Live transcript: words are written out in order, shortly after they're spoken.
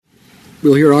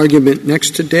We'll hear argument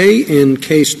next today in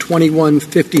Case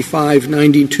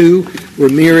 21-5592,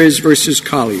 Ramirez v.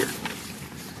 Collier.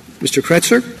 Mr.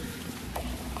 Kretzer.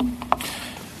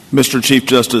 Mr. Chief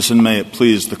Justice, and may it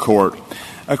please the Court,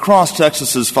 across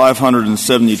Texas's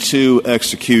 572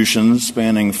 executions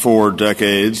spanning 4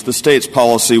 decades, the state's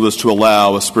policy was to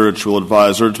allow a spiritual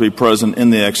advisor to be present in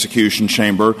the execution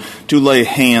chamber, to lay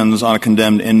hands on a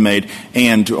condemned inmate,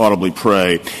 and to audibly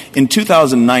pray. In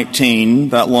 2019,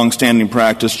 that long-standing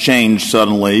practice changed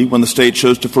suddenly when the state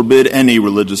chose to forbid any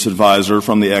religious advisor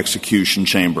from the execution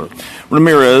chamber.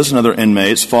 Ramirez and other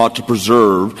inmates fought to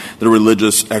preserve their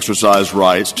religious exercise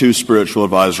rights to spiritual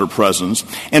advisor presence,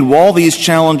 and while these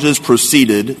challenges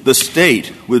proceeded, the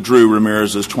state withdrew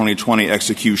Ramirez's 2020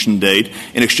 execution date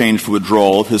in exchange for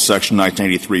withdrawal of his Section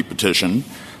 1983 petition.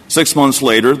 6 months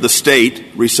later, the state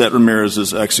reset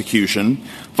Ramirez's execution,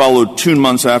 followed 2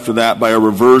 months after that by a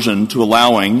reversion to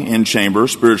allowing in-chamber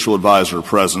spiritual advisor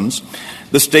presence.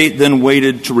 The state then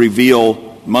waited to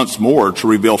reveal months more to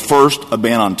reveal first a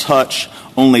ban on touch,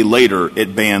 only later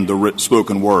it banned the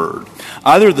spoken word.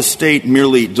 Either the state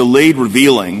merely delayed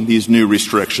revealing these new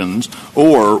restrictions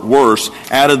or, worse,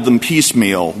 added them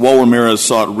piecemeal while Ramirez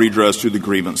sought redress through the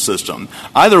grievance system.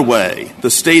 Either way, the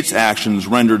state's actions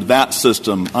rendered that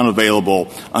system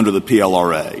unavailable under the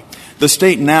PLRA. The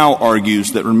state now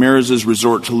argues that Ramirez's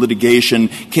resort to litigation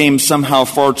came somehow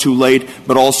far too late,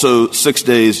 but also 6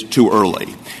 days too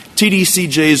early.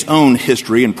 TDCJ's own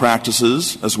history and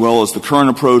practices, as well as the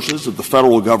current approaches of the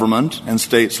federal government and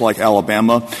states like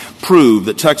Alabama, prove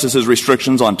that Texas's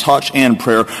restrictions on touch and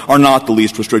prayer are not the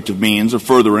least restrictive means of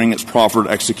furthering its proffered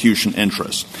execution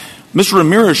interests. Mr.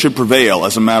 Ramirez should prevail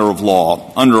as a matter of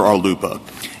law under our LUPA.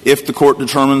 If the Court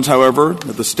determines, however,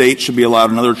 that the state should be allowed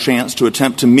another chance to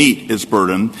attempt to meet its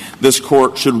burden, this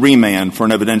Court should remand for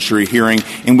an evidentiary hearing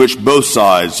in which both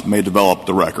sides may develop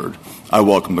the record. I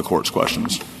welcome the Court's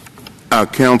questions.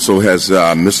 Counsel, has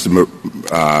Mr.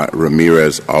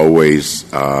 Ramirez always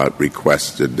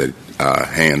requested that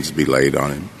hands be laid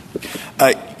on him?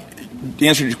 The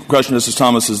answer to your question, Justice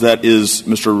Thomas, is that is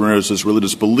Mr. Ramirez's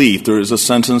religious belief. There is a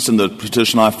sentence in the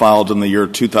petition I filed in the year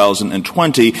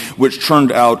 2020 which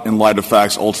turned out, in light of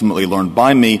facts ultimately learned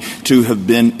by me, to have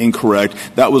been incorrect.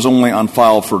 That was only on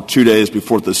file for 2 days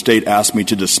before the state asked me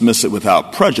to dismiss it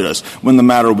without prejudice. When the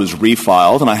matter was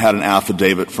refiled and I had an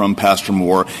affidavit from Pastor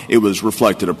Moore, it was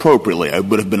reflected appropriately. It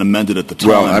would have been amended at the time.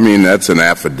 Well, I mean, that's an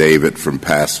affidavit from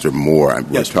Pastor Moore.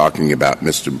 We're talking about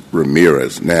Mr.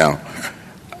 Ramirez. Now,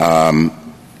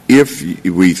 if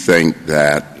we think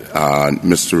that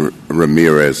Mr.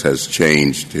 Ramirez has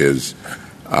changed his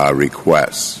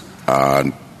requests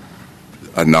a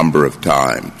number of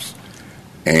times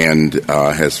and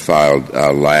has filed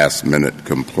last-minute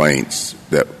complaints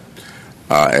that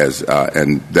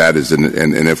and that is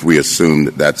and if we assume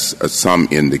that that's some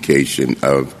indication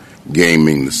of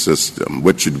gaming the system,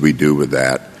 what should we do with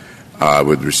that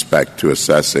with respect to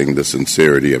assessing the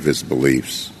sincerity of his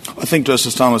beliefs? I think,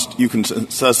 Justice Thomas, you can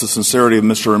assess the sincerity of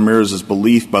Mr. Ramirez's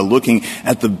belief by looking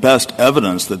at the best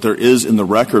evidence that there is in the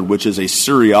record, which is a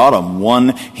seriatim, one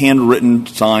handwritten,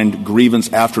 signed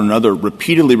grievance after another,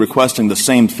 repeatedly requesting the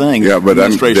same thing. Yeah, but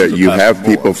you have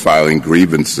people filing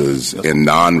grievances in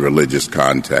non-religious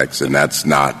contexts, and that's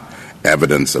not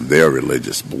evidence of their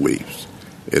religious beliefs.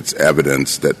 It's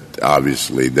evidence that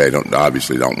obviously they don't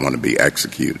want to be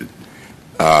executed.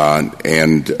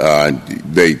 And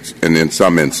in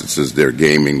some instances, they're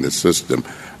gaming the system.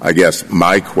 I guess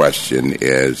my question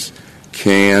is,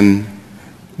 can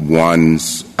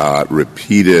one's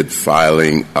repeated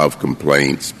filing of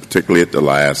complaints, particularly at the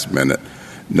last minute,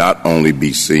 not only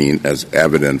be seen as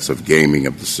evidence of gaming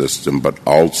of the system, but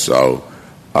also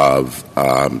of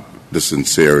the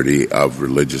sincerity of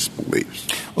religious beliefs?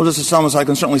 Well, Justice Thomas, I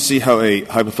can certainly see how a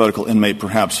hypothetical inmate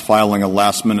perhaps filing a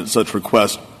last-minute such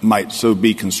request might so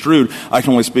be construed. I can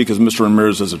only speak as Mr.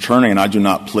 Ramirez's attorney, and I do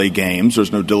not play games.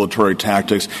 There's no dilatory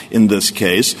tactics in this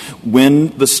case.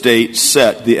 When the state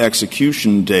set the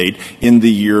execution date in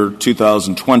the year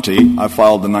 2020, I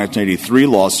filed the 1983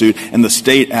 lawsuit, and the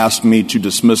state asked me to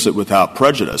dismiss it without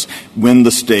prejudice. When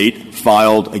the state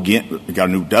filed again, got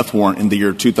a new death warrant in the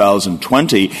year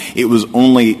 2020, it was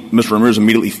only Mr. Ramirez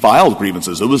immediately filed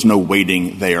grievances. There was no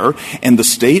waiting there. And the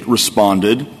state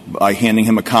responded by handing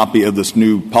him a copy of this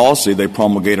new policy they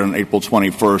promulgated on April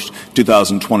 21st,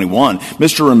 2021.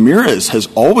 Mr. Ramirez has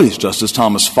always, Justice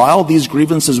Thomas, filed these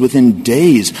grievances within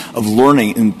days of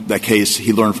learning. In that case,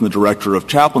 he learned from the director of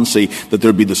chaplaincy that there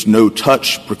would be this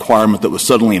no-touch requirement that was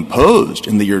suddenly imposed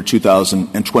in the year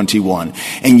 2021.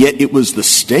 And yet it was the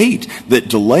state that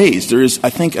delays. There is, I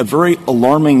think, a very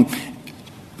alarming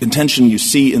contention you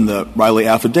see in the Riley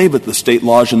affidavit, the state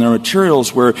lodged in their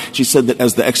materials, where she said that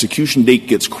as the execution date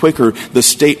gets quicker, the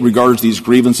state regards these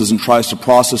grievances and tries to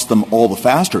process them all the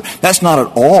faster. That's not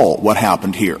at all what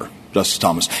happened here, Justice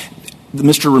Thomas.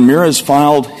 Mr. Ramirez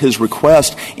filed his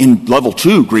request in level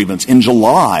 2 grievance in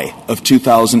July of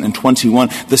 2021.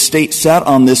 The state sat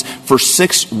on this for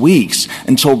 6 weeks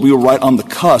until we were right on the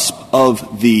cusp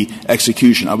of the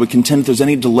execution. I would contend if there's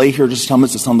any delay here, Justice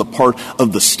Thomas, it's on the part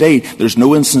of the state. There's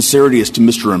no insincerity as to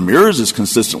Mr. Ramirez's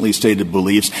consistently stated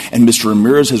beliefs, and Mr.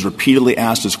 Ramirez has repeatedly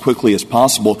asked as quickly as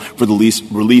possible for the least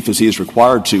relief as he is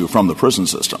required to from the prison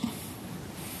system.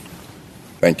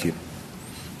 Thank you.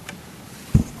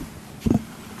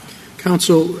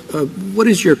 Counsel, what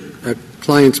is your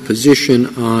client's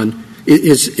position on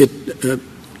is it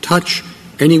touch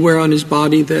anywhere on his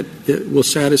body that will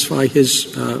satisfy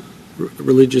his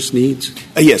religious needs?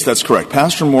 Yes, that's correct.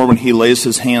 Pastor Moore, when he lays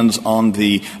his hands on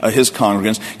his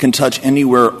congregants, can touch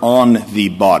anywhere on the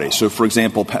body. So, for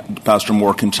example, Pastor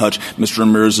Moore can touch Mr.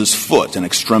 Ramirez's foot, an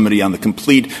extremity on the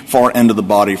complete far end of the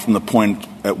body from the point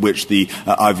at which the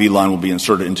IV line will be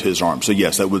inserted into his arm. So,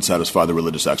 yes, that would satisfy the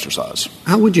religious exercise.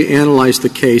 How would you analyze the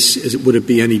case? Would it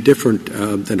be any different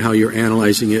than how you're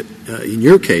analyzing it in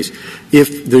your case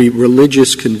if the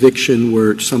religious conviction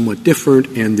were somewhat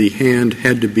different and the hand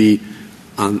had to be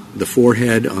on the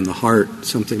forehead, on the heart,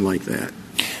 something like that?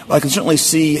 Well, I can certainly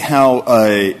see how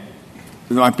it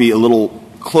might be a little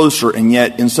closer, and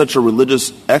yet in such a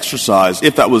religious exercise,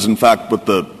 if that was in fact what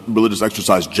the religious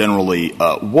exercise generally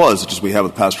was, such as we have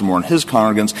with Pastor Moore and his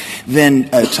congregants, then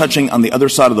touching on the other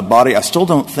side of the body, I still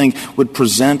don't think would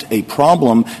present a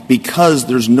problem because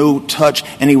there's no touch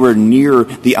anywhere near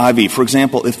the IV. For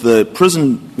example, if the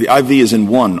IV is in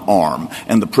one arm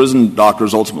and the prison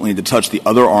doctors ultimately need to touch the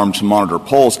other arm to monitor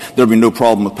pulse, there'd be no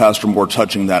problem with Pastor Moore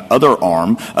touching that other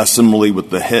arm. Similarly with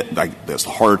the head, the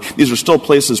heart. These are still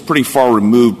places pretty far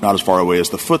removed, not as far away as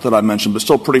the foot that I mentioned, but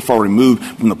still pretty far removed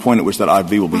from the point at which that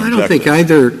IV will be injected. I don't think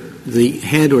either the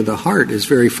head or the heart is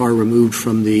very far removed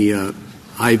from the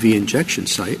IV injection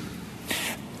site.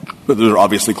 But they're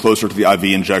obviously closer to the IV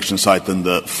injection site than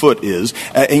the foot is.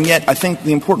 And yet I think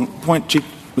the important point,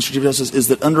 Mr. Chief Justice, is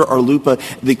that under Arlupa,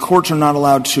 the courts are not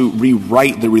allowed to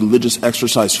rewrite the religious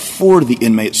exercise for the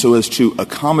inmate so as to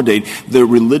accommodate the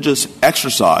religious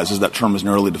exercise, as that term is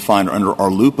narrowly defined under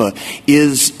Arlupa,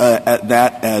 is at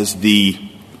that as the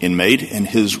inmate and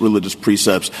his religious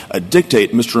precepts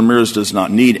dictate. Mr. Ramirez does not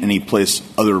need any place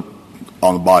other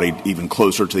on the body, even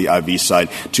closer to the IV site,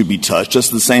 to be touched.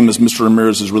 Just the same as Mr.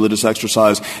 Ramirez's religious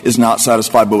exercise is not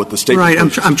satisfied by what the state. Right.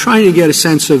 I'm trying to get a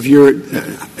sense of your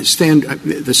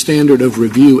the standard of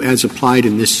review as applied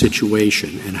in this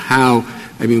situation, and how.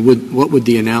 I mean, what would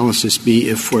the analysis be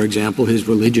if, for example, his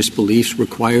religious beliefs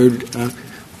required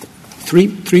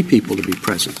three people to be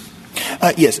present?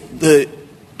 Yes.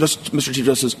 Mr. Chief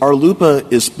Justice,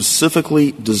 Arlupa is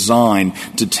specifically designed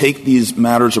to take these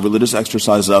matters of religious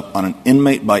exercise up on an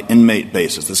inmate-by-inmate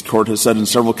basis. This Court has said in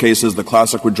several cases the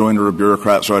classic rejoinder of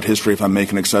bureaucrats throughout history, if I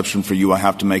make an exception for you, I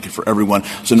have to make it for everyone.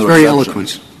 So no very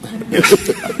eloquent.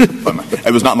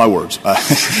 It was not my words.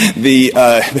 The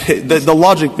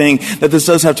logic being that this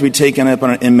does have to be taken up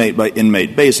on an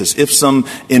inmate-by-inmate basis. If some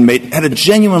inmate had a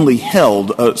genuinely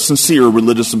held sincere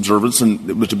religious observance and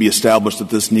it was to be established that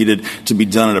this needed to be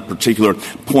done at a particular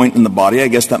point in the body, I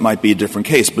guess that might be a different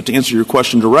case. But to answer your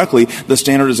question directly, the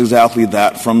standard is exactly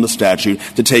that from the statute,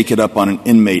 to take it up on an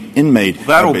inmate-basis.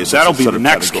 That'll be the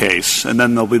next case, and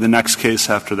then there'll be the next case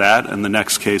after that, and the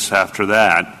next case after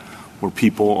that, where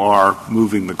people are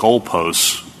moving the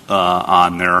goalposts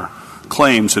on their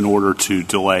claims in order to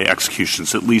delay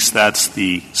executions. At least that's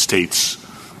the state's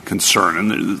concern.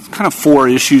 And there's kind of four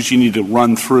issues you need to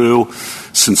run through.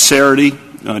 Sincerity,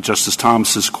 Justice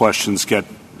Thomas's questions get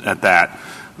at that.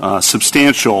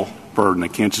 Substantial burden.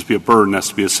 It can't just be a burden, it has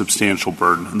to be a substantial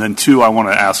burden. And then two, I want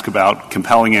to ask about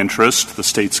compelling interest, the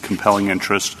state's compelling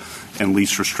interest, and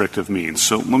least restrictive means.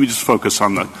 So let me just focus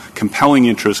on the compelling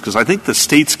interest, because I think the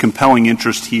state's compelling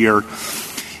interest here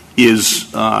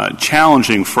is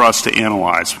challenging for us to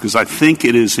analyze, because I think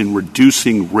it is in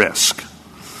reducing risk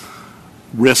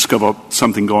of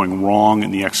something going wrong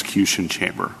in the execution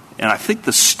chamber. And I think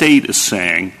the state is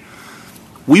saying,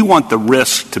 we want the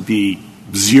risk to be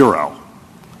zero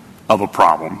of a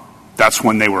problem. That's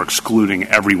when they were excluding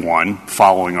everyone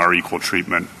following our equal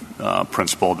treatment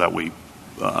principle that we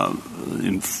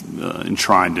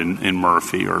enshrined in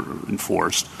Murphy or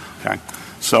enforced. Okay,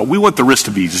 so we want the risk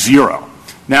to be zero.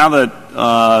 Now that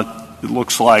it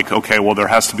looks like, okay, well, there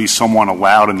has to be someone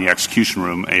allowed in the execution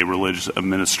room, a religious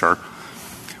minister,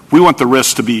 we want the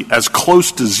risk to be as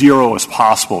close to zero as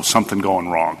possible of something going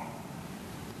wrong.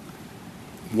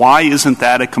 Why isn't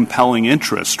that a compelling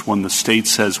interest when the state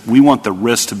says we want the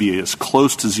risk to be as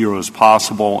close to zero as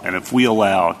possible, and if we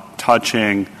allow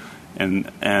touching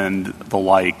and the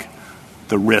like,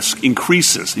 the risk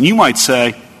increases? And you might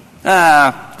say,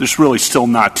 there's really still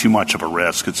not too much of a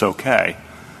risk. It's okay.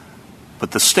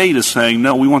 But the state is saying,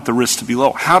 no, we want the risk to be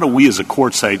low. How do we as a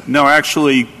court say, no,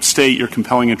 actually, state, your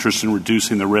compelling interest in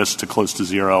reducing the risk to close to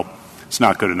zero, it's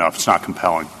not good enough, it's not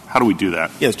compelling? How do we do that?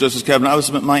 Yes, Justice Kavanaugh, I would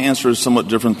submit my answer is somewhat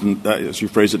different than, as you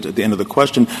phrased it at the end of the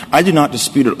question. I do not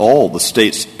dispute at all the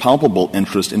state's palpable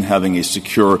interest in having a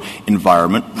secure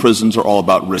environment. Prisons are all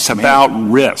about risk management. It's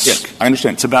about risk. Yes, I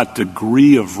understand. It's about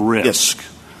degree of risk.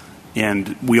 Yes.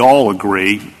 And we all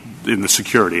agree in the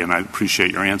security, and I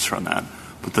appreciate your answer on that.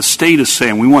 But the state is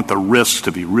saying we want the risk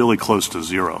to be really close to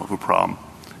zero of a problem.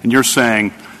 And you're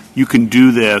saying you can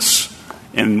do this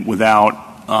and without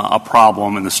a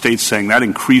problem, and the state's saying that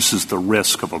increases the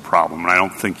risk of a problem. And I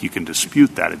don't think you can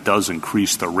dispute that. It does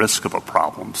increase the risk of a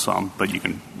problem some, but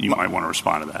you might want to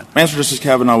respond to that. My answer, Justice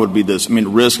Kavanaugh, would be this. I mean,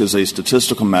 risk as a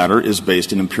statistical matter is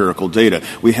based in empirical data.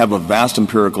 We have a vast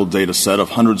empirical data set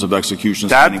of hundreds of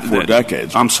executions spanning 4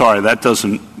 decades. I'm sorry, that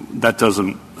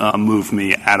doesn't move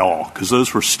me at all, because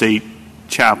those were state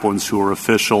chaplains who were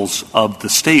officials of the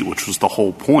state, which was the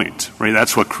whole point, right?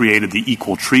 That's what created the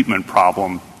equal treatment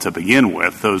problem to begin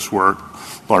with. Those were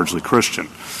largely Christian,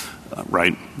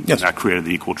 right? Yes. And that created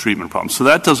the equal treatment problem. So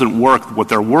that doesn't work. What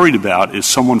they're worried about is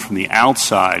someone from the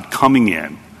outside coming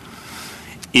in,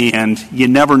 and you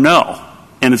never know.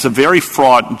 And it's a very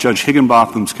fraught, Judge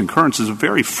Higginbotham's concurrence is a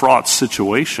very fraught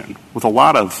situation with a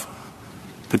lot of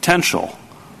potential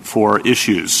for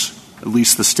issues. At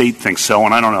least the state thinks so,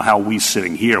 and I don't know how we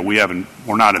sitting here, we're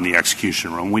not in the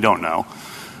execution room, we don't know,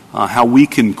 how we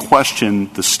can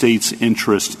question the state's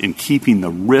interest in keeping the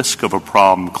risk of a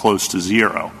problem close to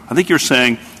zero. I think you're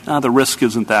saying, the risk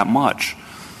isn't that much.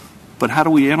 But how do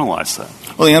we analyze that?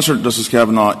 Well, the answer, Justice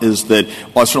Kavanaugh, is that,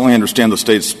 I certainly understand the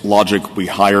state's logic. We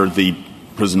hire the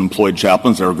prison-employed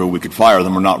chaplains, ergo we could fire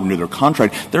them or not renew their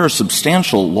contract. There are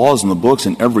substantial laws in the books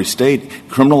in every state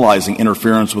criminalizing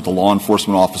interference with a law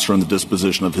enforcement officer in the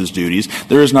disposition of his duties.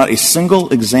 There is not a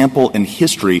single example in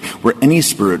history where any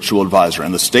spiritual advisor,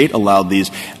 and the state allowed these,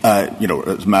 as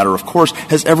a matter of course,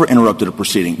 has ever interrupted a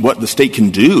proceeding. What the state can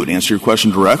do, to answer your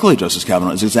question directly, Justice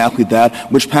Kavanaugh, is exactly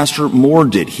that which Pastor Moore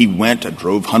did. He went and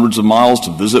drove hundreds of miles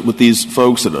to visit with these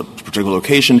folks at a particular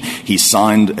location. He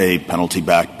signed a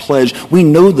penalty-backed pledge.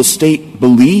 We know the state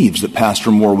believes that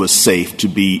Pastor Moore was safe to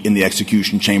be in the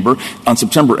execution chamber. On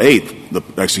September 8th,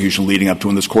 the execution leading up to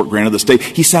when this court granted the state,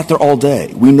 he sat there all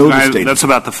day. We know the state. That's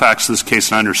about the facts of this case,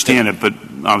 and I understand it, but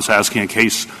I was asking a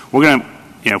case. We're going to,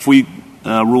 if we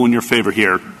rule in your favor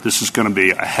here, this is going to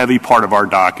be a heavy part of our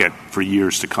docket for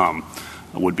years to come,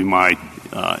 would be my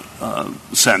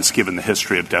sense, given the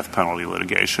history of death penalty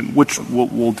litigation, which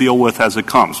we'll deal with as it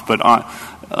comes. But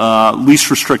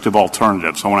least restrictive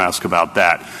alternatives, I want to ask about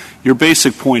that. Your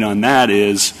basic point on that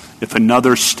is if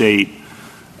another state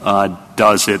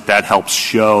does it, that helps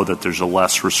show that there's a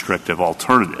less restrictive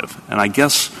alternative. And I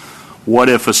guess what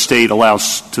if a state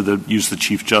allows, use the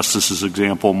Chief Justice's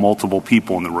example, multiple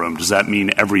people in the room? Does that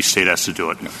mean every state has to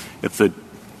do it? No.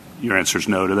 Your answer is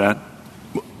no to that?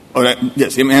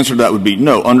 Yes, the answer to that would be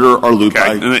no. Under our loop.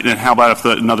 Okay. And how about if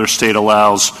another state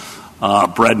allows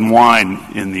bread and wine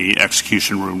in the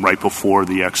execution room right before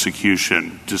the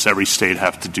execution? Does every state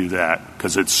have to do that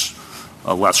because it's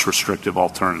a less restrictive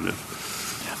alternative?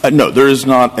 No, there is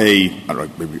not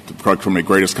maybe correct from a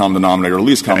greatest common denominator or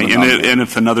least common denominator. And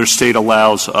if another state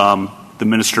allows the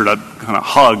minister to kind of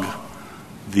hug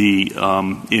the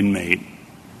inmate,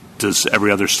 does every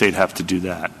other state have to do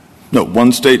that? No,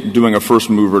 one state doing a first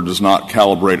mover does not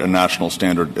calibrate a national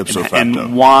standard ipso facto.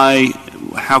 And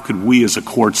how could we as a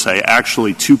court say,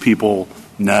 actually, 2 people,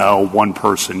 no, 1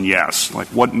 person, yes? Like,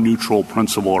 what neutral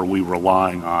principle are we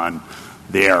relying on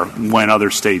there when other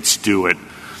states do it?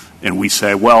 And we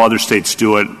say, well, other states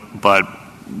do it, but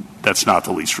that's not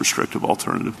the least restrictive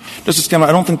alternative. Justice Kavanaugh,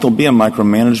 I don't think there'll be a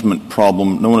micromanagement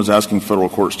problem. No one is asking federal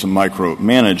courts to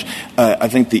micromanage. I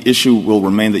think the issue will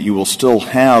remain that you will still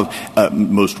have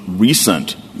most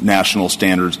recent national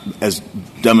standards as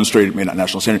demonstrated, maybe not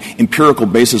national standard, empirical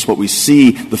basis. What we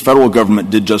see the federal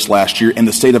government did just last year, and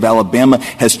the state of Alabama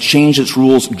has changed its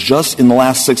rules just in the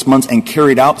last 6 months and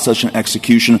carried out such an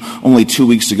execution only 2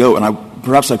 weeks ago. And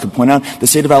perhaps I could point out the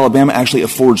state of Alabama actually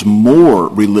affords more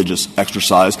religious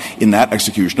exercise in that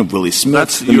execution of Willie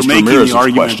Smith. You're making the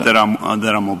argument that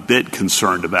I'm a bit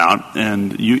concerned about,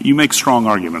 and you make strong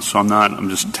arguments, so I'm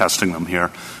just testing them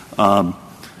here.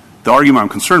 The argument I'm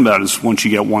concerned about is once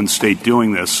you get one state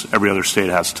doing this, every other state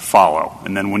has to follow.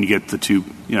 And then when you get the two,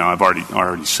 I've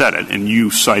already said it, and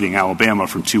you citing Alabama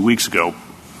from 2 weeks ago,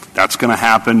 that's going to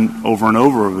happen over and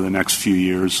over the next few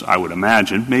years, I would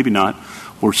imagine, maybe not,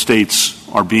 where states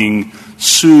are being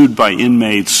sued by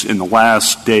inmates in the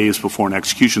last days before an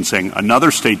execution saying, another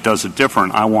state does it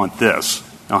different, I want this.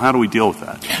 Now, how do we deal with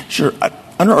that? Sure.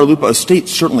 Under RLUIPA, a state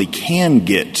certainly can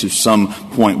get to some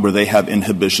point where they have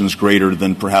inhibitions greater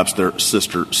than perhaps their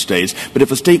sister states. But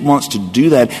if a state wants to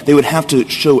do that, they would have to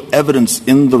show evidence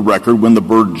in the record when the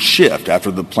burden shift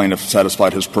after the plaintiff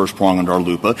satisfied his first prong under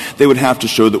RLUIPA. They would have to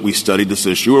show that we studied this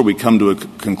issue or we come to a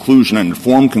conclusion, an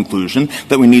informed conclusion,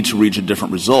 that we need to reach a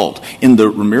different result. In the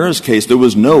Ramirez case, there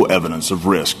was no evidence of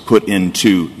risk put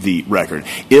into the record.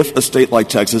 If a state like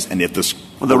Texas and if this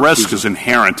 — Well, the risk is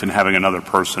inherent in having another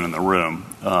person in the room.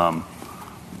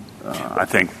 I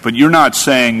think. But you're not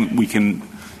saying we can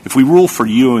 — if we rule for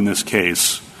you in this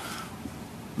case,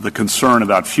 the concern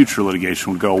about future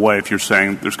litigation would go away if you're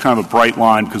saying there's kind of a bright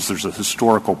line because there's a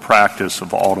historical practice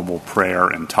of audible prayer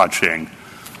and touching,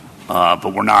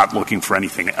 but we're not looking for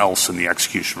anything else in the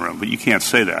execution room. But you can't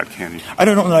say that, can you? I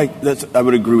don't know that I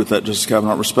would agree with that, Justice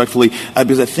Kavanaugh, respectfully,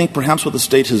 because I think perhaps what the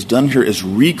state has done here is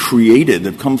recreated,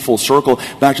 they've come full circle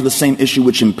back to the same issue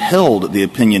which impelled the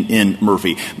opinion in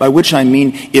Murphy, by which I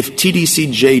mean if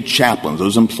TDCJ chaplains,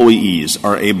 those employees,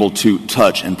 are able to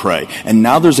touch and pray, and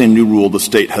now there's a new rule the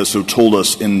state has so told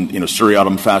us in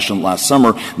seriatim fashion last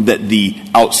summer that the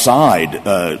outside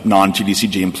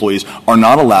non-TDCJ employees are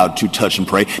not allowed to touch and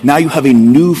pray. Now you have a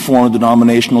new form of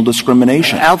denominational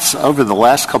discrimination. Over the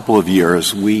last couple of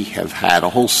years, we have had a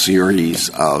whole series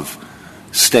of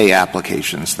stay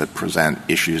applications that present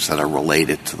issues that are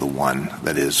related to the one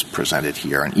that is presented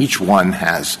here, and each one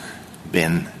has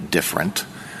been different.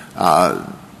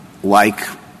 Like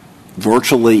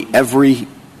virtually every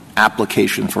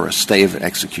application for a stay of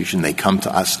execution, they come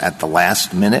to us at the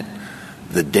last minute,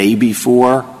 the day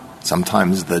before,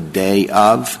 sometimes the day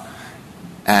of,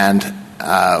 and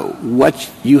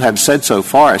what you have said so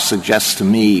far suggests to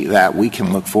me that we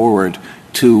can look forward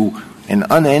to an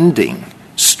unending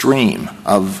stream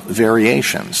of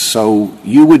variations. So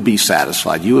you would be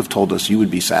satisfied, you have told us you would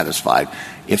be satisfied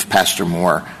if Pastor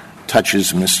Moore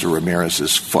touches Mr.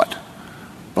 Ramirez's foot.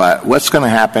 But what's going to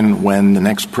happen when the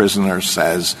next prisoner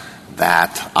says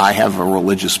that I have a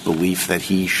religious belief that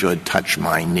he should touch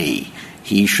my knee,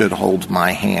 he should hold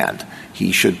my hand,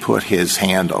 he should put his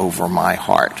hand over my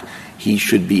heart, he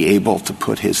should be able to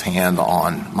put his hand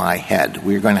on my head?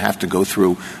 We're going to have to go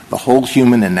through the whole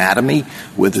human anatomy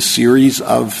with a series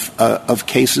of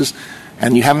cases.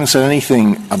 And you haven't said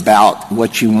anything about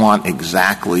what you want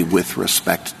exactly with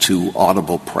respect to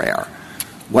audible prayer.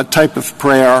 What type of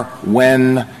prayer,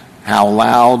 when, how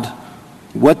loud,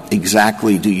 what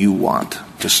exactly do you want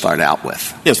to start out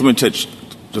with? Yes, let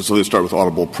me start with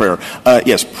audible prayer.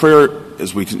 Yes, prayer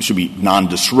should be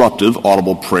non-disruptive,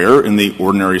 audible prayer in the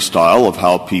ordinary style of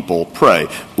how people pray.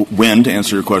 When, to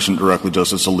answer your question directly,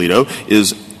 Justice Alito,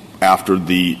 is after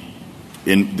the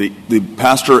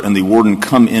pastor and the warden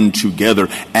come in together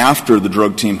after the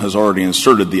drug team has already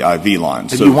inserted the IV line.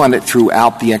 So you want it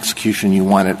throughout the execution? You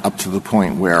want it up to the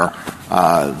point where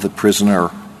the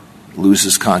prisoner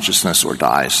loses consciousness or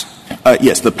dies?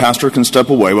 Yes, the pastor can step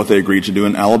away. What they agreed to do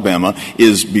in Alabama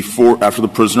is after the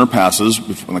prisoner passes,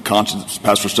 when the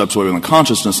pastor steps away when the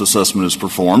consciousness assessment is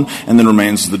performed, and then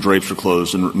remains as the drapes are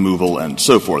closed and removal and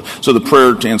so forth. So the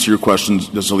prayer, to answer your question,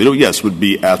 Justice Alito, yes, would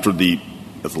be after the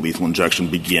lethal injection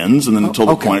begins and then until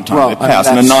the point in time they pass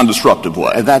in a non-disruptive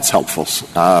way. That's helpful.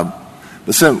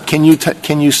 So can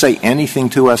you say anything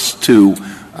to us to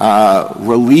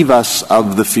relieve us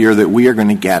of the fear that we are going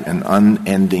to get an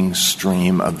unending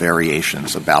stream of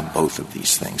variations about both of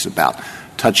these things, about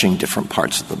touching different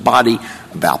parts of the body,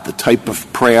 about the type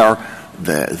of prayer,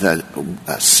 the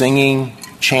singing,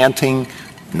 chanting,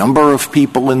 number of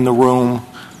people in the room?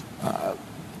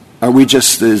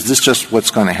 Is this just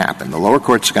what's going to happen? The lower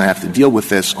courts are going to have to deal with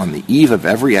this on the eve of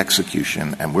every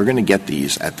execution, and we're going to get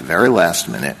these at the very last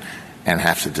minute and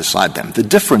have to decide them. The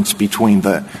difference between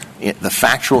the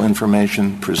factual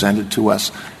information presented to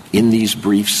us in these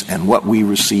briefs and what we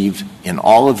received in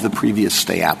all of the previous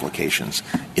stay applications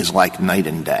is like night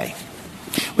and day.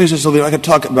 Justice Alito, I could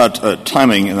talk about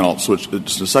timing, and then I'll switch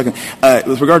just a second.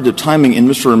 With regard to timing, in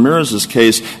Mr. Ramirez's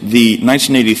case, the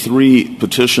 1983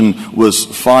 petition was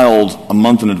filed a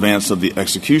month in advance of the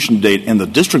execution date, and the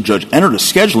district judge entered a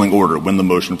scheduling order when the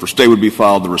motion for stay would be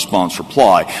filed, the response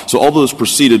reply. So all those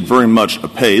proceeded very much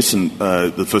apace, and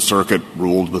the Fifth Circuit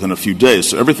ruled within a few days.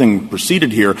 So everything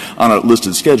proceeded here on a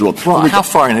listed schedule. Well, how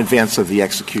far in advance of the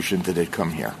execution did it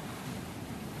come here?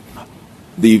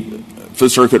 The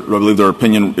Fifth Circuit, I believe their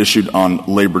opinion issued on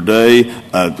Labor Day.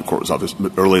 The court was obviously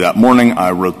early that morning.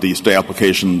 I wrote the stay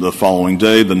application the following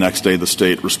day. The next day, the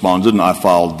state responded, and I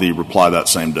filed the reply that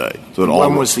same day. So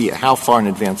how far in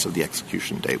advance of the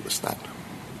execution date was that?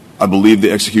 I believe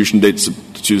the execution date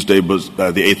Tuesday was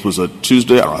the 8th was a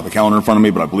Tuesday. I don't have a calendar in front of me,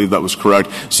 but I believe that was correct.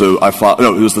 So it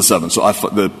was the 7th. So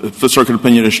the Fifth Circuit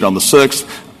opinion issued on the 6th.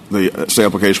 The stay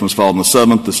application was filed on the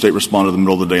 7th. The state responded in the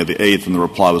middle of the day of the 8th, and the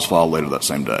reply was filed later that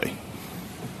same day.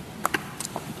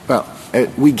 Well,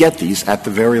 we get these at the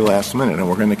very last minute, and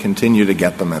we're going to continue to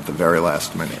get them at the very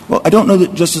last minute. Well, I don't know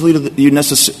that, Justice Alito, that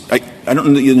I don't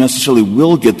know that you necessarily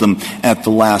will get them at the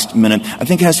last minute. I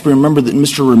think it has to be remembered that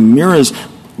Mr. Ramirez,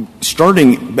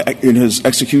 starting back in his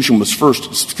execution, was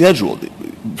first scheduled,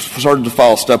 started to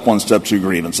file Step 1, Step 2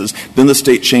 grievances. Then the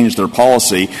state changed their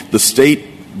policy. The state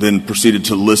then proceeded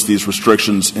to list these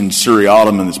restrictions in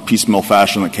seriatim in this piecemeal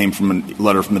fashion that came from a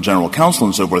letter from the general counsel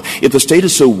and so forth. If the state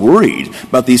is so worried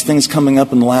about these things coming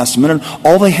up in the last minute,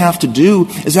 all they have to do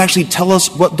is actually tell us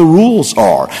what the rules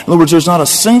are. In other words, there's not a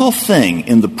single thing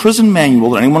in the prison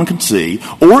manual that anyone can see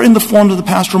or in the form that the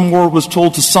Pastor Moore was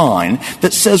told to sign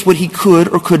that says what he could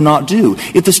or could not do.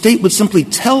 If the state would simply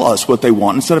tell us what they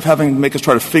want instead of having to make us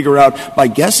try to figure out by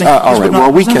guessing, all right.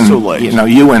 Well, we can, so late.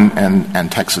 You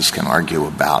and Texas can argue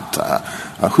about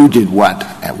who did what,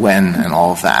 when, and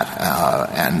all of that,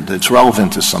 and it's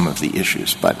relevant to some of the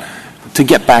issues. But to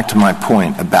get back to my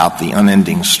point about the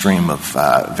unending stream of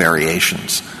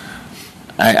variations,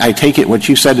 I take it what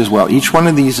you said as well. Each one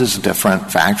of these is different,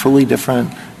 factually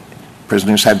different.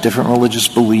 Prisoners have different religious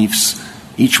beliefs.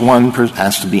 Each one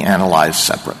has to be analyzed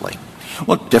separately.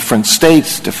 Well, different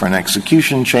states, different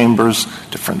execution chambers,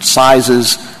 different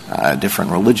sizes,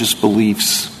 different religious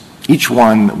beliefs. Each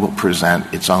one will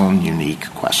present its own unique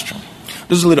question.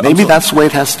 Maybe that's the way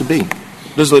it has to be.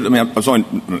 I was only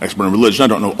an expert in religion. I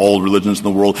don't know all religions in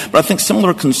the world. But I think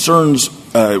similar concerns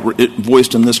were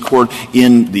voiced in this court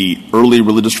in the early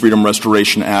Religious Freedom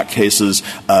Restoration Act cases,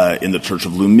 in the Church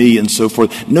of Lummi and so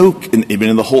forth. Even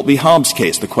in the Holt v. Hobbs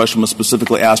case, the question was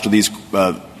specifically asked, are these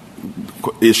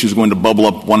issues going to bubble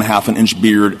up 1/2 an inch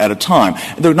beard at a time?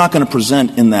 They're not going to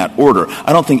present in that order.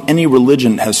 I don't think any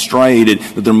religion has striated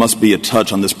that there must be a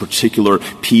touch on this particular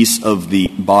piece of the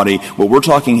body. What we're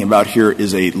talking about here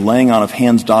is a laying on of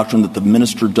hands doctrine that the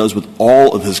minister does with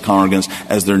all of his congregants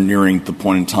as they're nearing the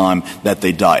point in time that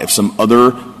they die. If some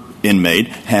other inmate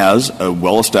has a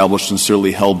well-established,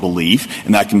 sincerely held belief,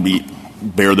 and that can be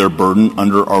bear their burden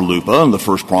under our LUPA in the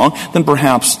first prong, then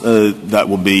perhaps that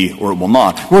will be or it will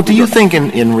not. Well, do you think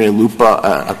in Re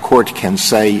LUPA a court can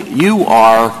say, you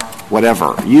are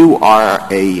whatever, you are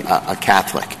a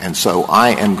Catholic, and so I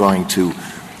am going to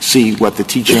see what the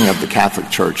teaching of the Catholic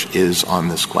Church is on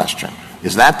this question?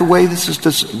 Is that the way this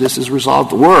is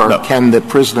resolved? Or can the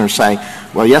prisoner say,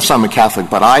 well, yes, I'm a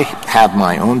Catholic, but I have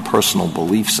my own personal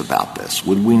beliefs about this?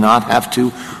 Would we not have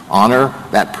to honor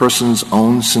that person's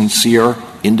own sincere,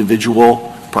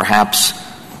 individual, perhaps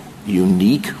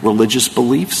unique religious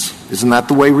beliefs? Isn't that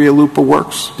the way Re LUPA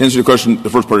works? To answer your question, the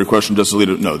first part of your question, Justice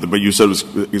Alito, no. But you said it was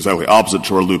exactly opposite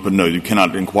to Re LUPA. No, you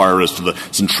cannot inquire as to the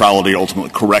centrality,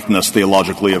 ultimate correctness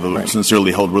theologically of a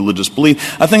sincerely held religious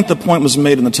belief. I think the point was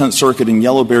made in the Tenth Circuit in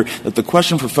Yellowbear that the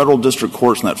question for federal district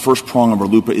courts in that first prong of Re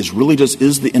LUPA is really just,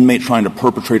 is the inmate trying to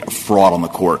perpetrate a fraud on the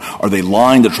court? Are they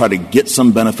lying to try to get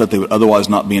some benefit they would otherwise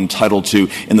not be entitled to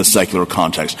in the secular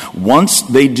context? Once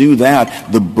they do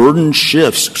that, the burden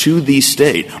shifts to the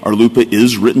state. Our LUPA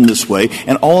is written this way,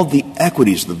 and all of the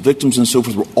equities, the victims and so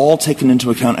forth, were all taken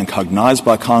into account and cognized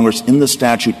by Congress in the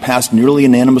statute passed nearly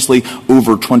unanimously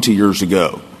over 20 years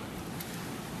ago.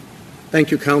 Thank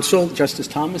you, counsel. Justice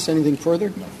Thomas, anything further?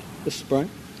 No. Justice Breyer?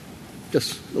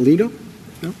 Justice Alito?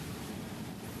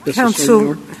 No?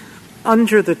 Counsel,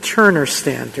 under the Turner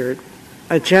standard,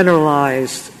 a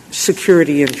generalized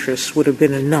security interest would have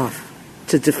been enough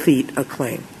to defeat a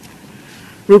claim.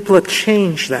 RUPLA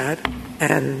changed that,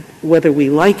 and whether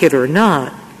we like it or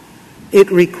not,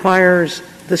 it requires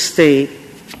the state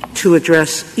to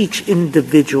address each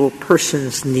individual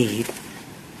person's need.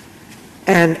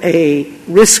 And a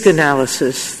risk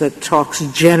analysis that talks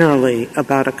generally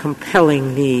about a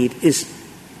compelling need is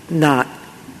not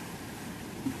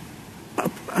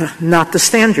the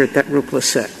standard that RUPLA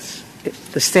sets.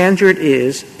 The standard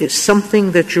is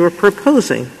something that you're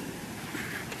proposing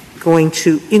going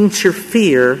to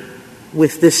interfere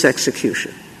with this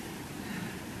execution?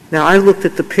 Now, I looked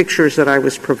at the pictures that I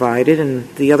was provided, and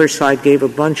the other side gave a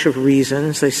bunch of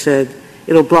reasons. They said,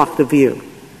 it'll block the view.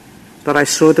 But I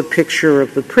saw the picture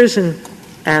of the prison,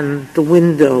 and the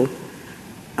window,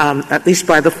 at least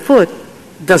by the foot,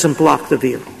 doesn't block the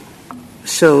view.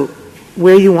 So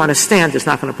where you want to stand is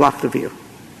not going to block the view.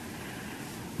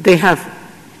 They have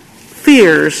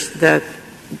fears that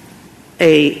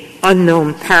a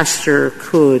unknown pastor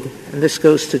could, and this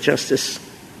goes to Justice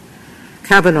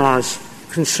Kavanaugh's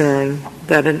concern,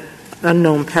 that an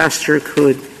unknown pastor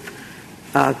could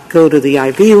go to the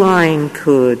IV line,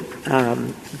 could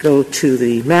go to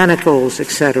the manacles,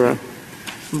 etc.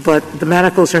 But the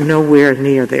manacles are nowhere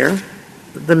near there.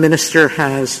 The minister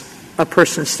has a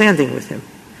person standing with him.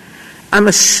 I'm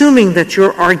assuming that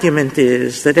your argument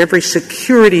is that every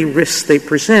security risk they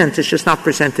present is just not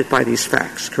presented by these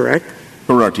facts, correct?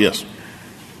 Correct, yes.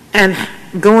 And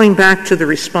going back to the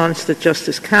response that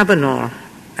Justice Kavanaugh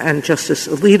and Justice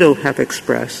Alito have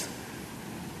expressed,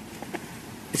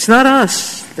 it's not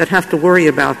us that have to worry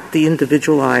about the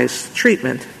individualized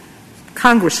treatment.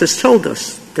 Congress has told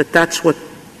us that that's what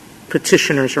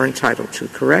petitioners are entitled to,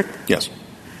 correct? Yes.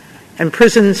 And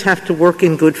prisons have to work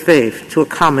in good faith to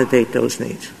accommodate those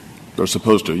needs. They're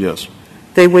supposed to, yes.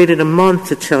 They waited a month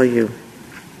to tell you,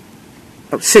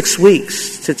 6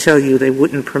 weeks to tell you they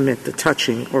wouldn't permit the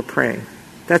touching or praying.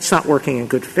 That's not working in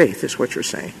good faith, is what you're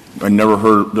saying. I never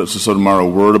heard Justice Sotomayor a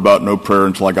word about no prayer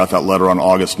until I got that letter on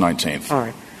August 19th. All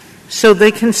right. So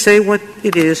they can say what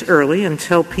it is early and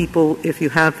tell people, if you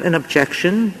have an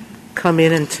objection, come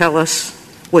in and tell us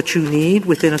what you need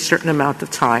within a certain amount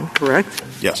of time, correct?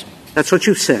 Yes. That's what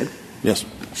you've said. Yes.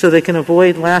 So they can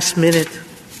avoid last-minute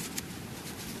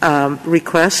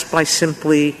requests by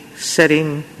simply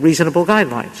setting reasonable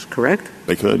guidelines, correct?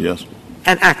 They could, yes.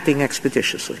 And acting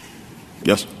expeditiously.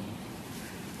 Yes.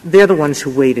 They're the ones who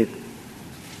waited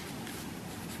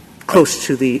close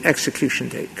to the execution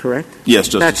date, correct? Yes,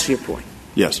 Justice. That's your point.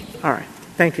 Yes. All right.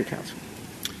 Thank you, counsel.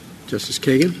 Justice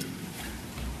Kagan?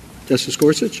 Justice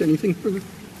Gorsuch, anything further?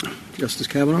 Justice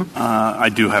Kavanaugh? I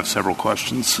do have several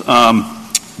questions.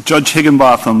 Judge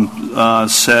Higginbotham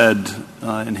said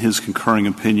in his concurring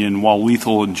opinion, while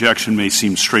lethal injection may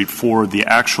seem straightforward, the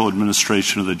actual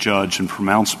administration of the judge and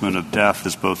pronouncement of death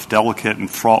is both delicate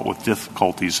and fraught with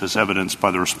difficulties, as evidenced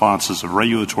by the responses of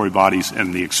regulatory bodies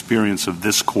and the experience of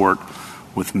this court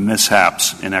with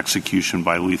mishaps in execution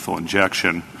by lethal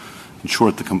injection. In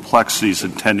short, the complexities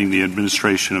attending the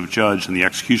administration of judge and the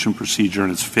execution procedure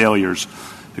and its failures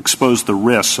expose the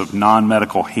risks of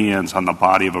non-medical hands on the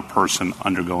body of a person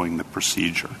undergoing the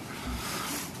procedure.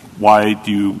 Why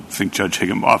do you think Judge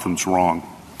Higginbotham's wrong?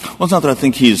 Well, it's not that I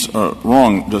think he's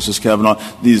wrong, Justice Kavanaugh.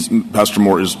 Pastor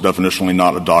Moore is definitionally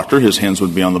not a doctor. His hands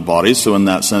would be on the body. So in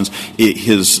that sense,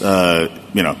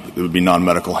 it would be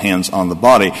non-medical hands on the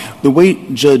body. The way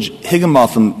Judge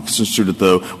Higginbotham construed it,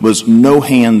 though, was no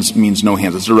hands means no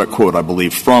hands. It's a direct quote, I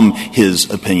believe, from his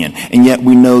opinion. And yet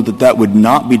we know that that would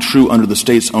not be true under the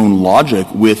state's own logic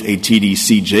with a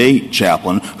TDCJ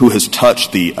chaplain who has touched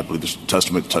I believe the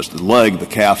testament touched the leg, the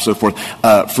calf, so forth,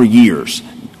 for years.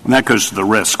 And that goes to the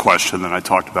risk question that I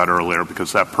talked about earlier,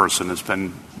 because that person has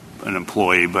been an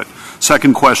employee. But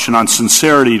second question on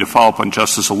sincerity, to follow up on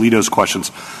Justice Alito's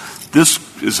questions. This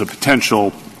is a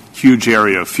potential huge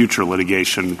area of future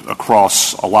litigation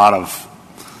across a lot of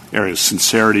areas,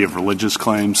 sincerity of religious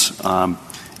claims.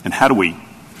 And how do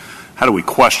we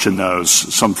question those?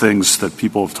 Some things that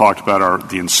people have talked about are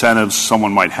the incentives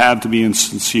someone might have to be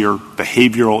insincere,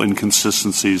 behavioral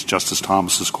inconsistencies. Justice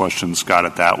Thomas's questions got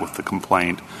at that with the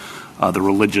complaint. The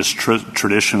religious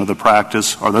tradition of the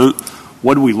practice.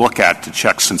 What do we look at to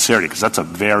check sincerity? Because that's a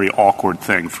very awkward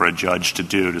thing for a judge to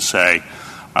do, to say,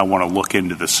 I want to look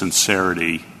into the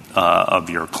sincerity of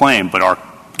your claim, but our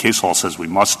case law says we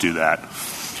must do that.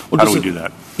 How do we do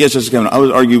that? Yes, Justice Kavanaugh, I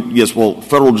would argue, yes, well,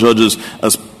 federal judges,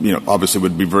 obviously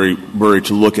would be very worried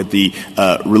to look at the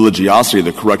religiosity,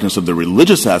 the correctness of the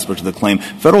religious aspect of the claim.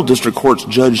 Federal district courts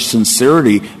judge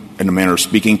sincerity, in a manner of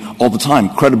speaking, all the time.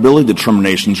 Credibility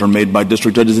determinations are made by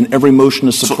district judges in every motion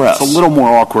to suppress. So it's a little more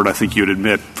awkward, I think you'd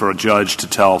admit, for a judge to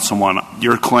tell someone,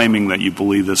 you're claiming that you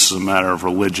believe this is a matter of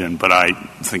religion, but I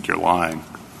think you're lying.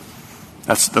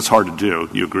 That's hard to do.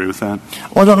 You agree with that?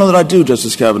 Well, I don't know that I do,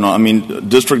 Justice Kavanaugh. I mean,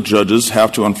 district judges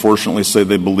have to unfortunately say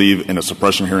they believe in a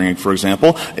suppression hearing, for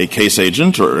example, a case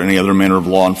agent or any other manner of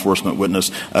law enforcement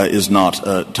witness is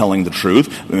not telling the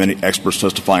truth. Many experts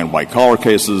testify in white-collar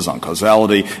cases, on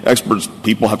causality.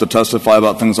 People have to testify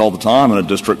about things all the time, and a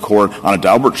district court on a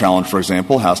Daubert challenge, for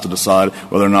example, has to decide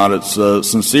whether or not it's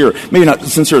sincere. Maybe not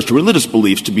sincere as to religious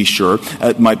beliefs, to be sure.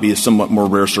 It might be a somewhat more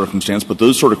rare circumstance, but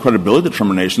those sort of credibility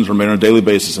determinations are made on a daily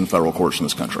basis in federal courts in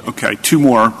this country. Okay, two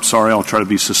more. Sorry, I'll try to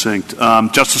be succinct.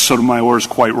 Justice Sotomayor is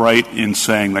quite right in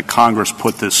saying that Congress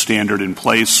put this standard in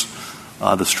place,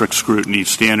 the strict scrutiny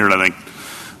standard. I think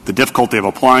the difficulty of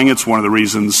applying it is one of the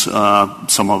reasons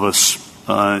some of us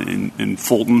in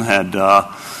Fulton had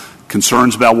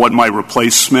concerns about what might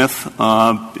replace Smith.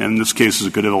 And this case is a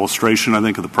good illustration, I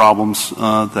think, of the problems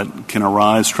that can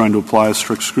arise trying to apply a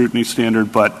strict scrutiny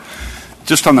standard. But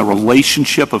just on the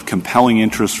relationship of compelling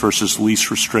interest versus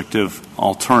least restrictive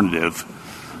alternative,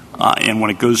 and when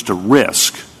it goes to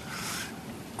risk,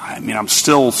 I mean, I'm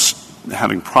still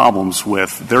having problems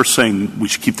with, they're saying we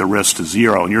should keep the risk to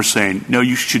zero, and you're saying, no,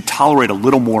 you should tolerate a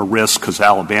little more risk because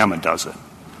Alabama does it.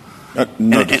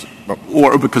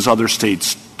 Or because other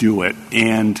states do it.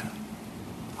 And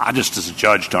I just, as a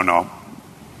judge, don't know.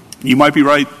 You might be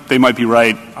right. They might be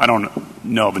right. I don't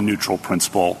know of a neutral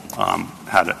principle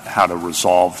how to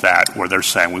resolve that, where they're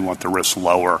saying we want the risk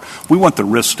lower. We want the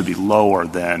risk to be lower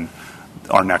than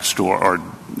our next door or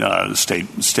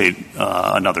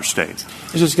another state.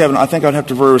 Justice Kavanaugh, I think I'd have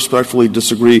to very respectfully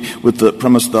disagree with the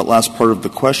premise of that last part of the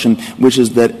question, which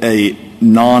is that a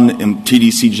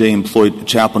non-TDCJ employed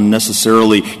chaplain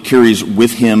necessarily carries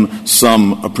with him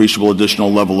some appreciable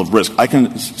additional level of risk. I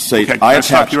can say can I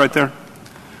stop you right there?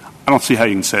 I don't see how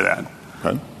you can say that.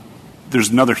 Okay. There's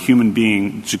another human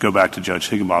being, to go back to Judge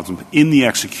Higginbotham, in the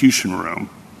execution room,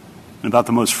 and about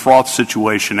the most fraught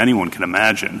situation anyone can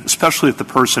imagine, especially if the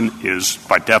person is,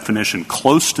 by definition,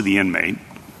 close to the inmate,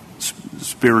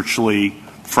 spiritually,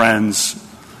 friends,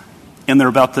 and they're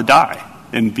about to die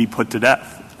and be put to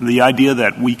death. The idea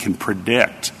that we can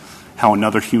predict how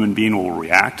another human being will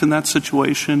react in that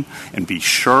situation and be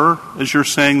sure, as you're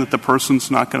saying, that the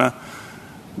person's not going to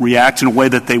react in a way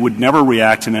that they would never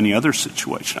react in any other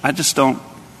situation. I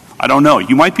don't know.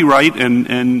 You might be right,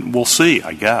 and we'll see,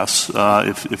 I guess,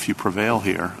 if you prevail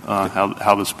here,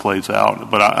 how this plays out.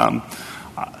 But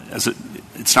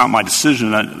it's not my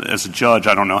decision. As a judge,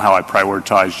 I don't know how I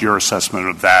prioritize your assessment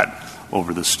of that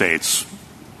over the states.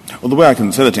 Well, the way I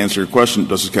can say that, to answer your question,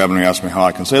 Justice Kavanaugh asked me how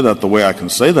I can say that. The way I can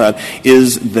say that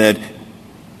is that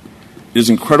it is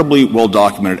incredibly well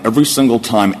documented every single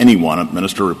time anyone, a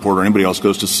minister, a reporter, anybody else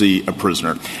goes to see a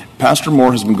prisoner. Pastor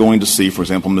Moore has been going to see, for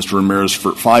example, Mr. Ramirez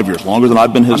for 5 years, longer than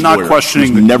I've been his lawyer. I'm not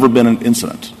questioning. There's never been an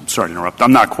incident. Sorry to interrupt.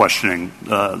 I'm not questioning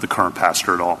the current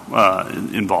pastor at all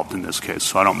involved in this case,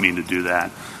 so I don't mean to do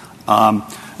that.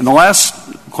 And the last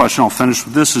question, I'll finish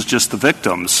with this, is just the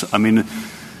victims. I mean,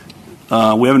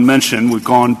 we haven't mentioned, we've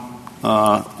gone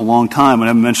a long time, and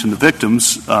haven't mentioned the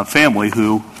victims' family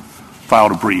who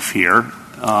filed a brief here,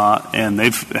 and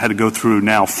they've had to go through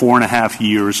now 4.5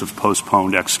 years of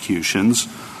postponed executions.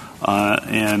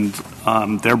 And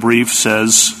their brief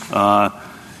says,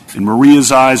 in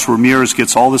Maria's eyes, Ramirez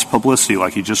gets all this publicity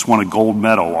like he just won a gold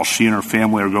medal, while she and her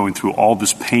family are going through all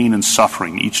this pain and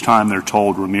suffering each time they're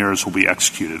told Ramirez will be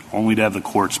executed, only to have the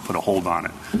courts put a hold on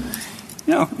it.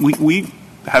 You know, we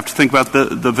have to think about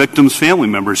the victims' family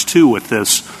members, too, with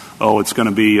this, it's going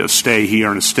to be a stay here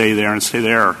and a stay there and a stay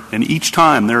there. And each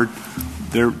time they're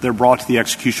brought to the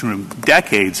execution room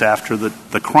decades after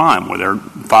the crime, where their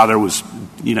father was,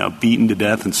 beaten to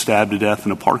death and stabbed to death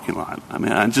in a parking lot. I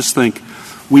mean, I just think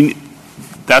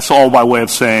that's all by way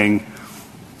of saying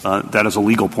that as a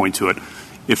legal point to it.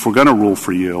 If we're going to rule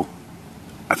for you,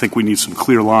 I think we need some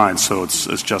clear lines, so it's,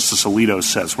 as Justice Alito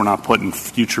says, we're not putting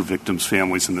future victims'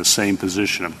 families in the same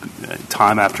position of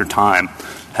time after time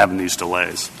having these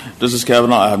delays. Justice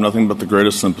Kavanaugh, I have nothing but the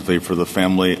greatest sympathy for the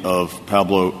family of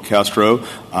Pablo Castro.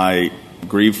 I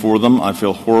grieve for them. I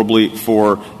feel horribly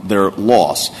for their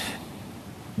loss.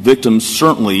 Victims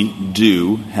certainly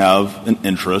do have an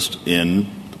interest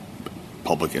in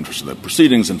public interest in the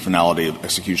proceedings and finality of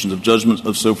executions of judgments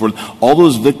and so forth. All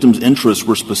those victims' interests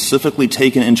were specifically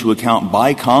taken into account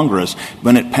by Congress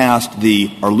when it passed the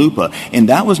ARLUPA. And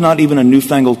that was not even a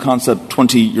newfangled concept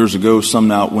 20 years ago, some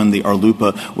now, when the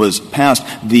ARLUPA was passed.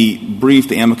 The brief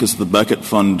the amicus of the Beckett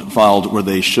Fund filed, where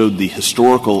they showed the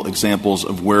historical examples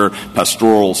of where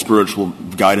pastoral spiritual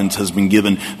guidance has been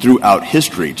given throughout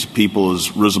history to people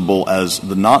as risible as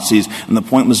the Nazis. And the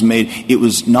point was made, it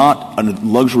was not a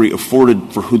luxury afforded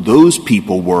for who those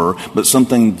people were, but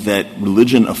something that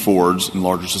religion affords in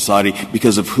larger society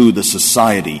because of who the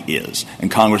society is.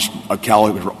 And Congress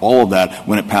calibrated all of that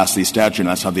when it passed these statutes, and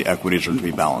that's how the equities are to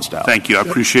be balanced out. Thank you. I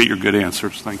appreciate your good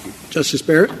answers. Thank you. Justice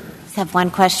Barrett? I just have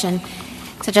one question.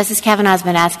 So Justice Kavanaugh has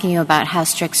been asking you about how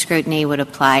strict scrutiny would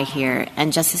apply here.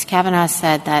 And Justice Kavanaugh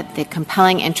said that the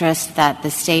compelling interest that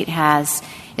the state has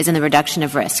is in the reduction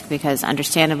of risk, because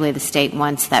understandably the state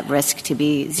wants that risk to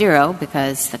be zero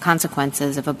because the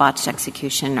consequences of a botched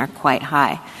execution are quite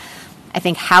high. I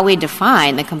think how we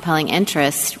define the compelling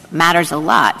interest matters a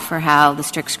lot for how the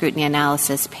strict scrutiny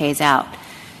analysis pays out.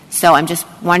 So I'm just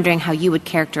wondering how you would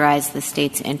characterize the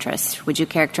state's interest. Would you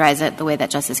characterize it the way that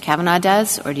Justice Kavanaugh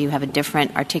does, or do you have a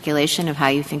different articulation of how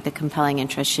you think the compelling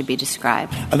interest should be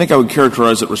described? I think I would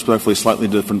characterize it respectfully slightly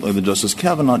differently than Justice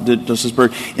Kavanaugh did, Justice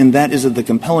Breyer, and that is that the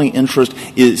compelling interest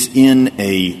is in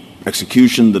a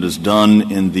execution that is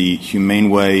done in the humane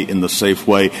way, in the safe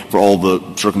way, for all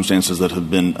the circumstances that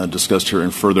have been discussed here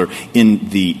and further in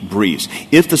the briefs.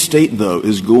 If the state, though,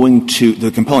 is going to — the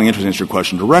compelling interest, to answer your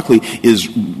question directly, is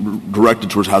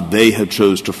directed towards how they have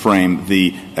chose to frame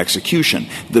the execution.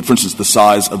 That, for instance, the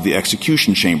size of the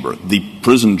execution chamber. The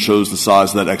prison chose the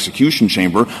size of that execution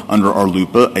chamber. Under our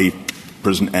LUPA, a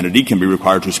prison entity can be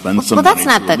required to spend some money to alleviate.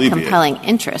 Well, that's not the compelling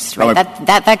interest, right?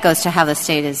 That goes to how the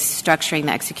state is structuring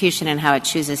the execution and how it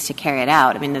chooses to carry it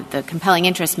out. I mean, the compelling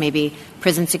interest may be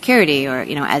prison security or,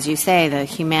 as you say, the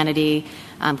humanity,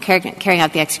 carrying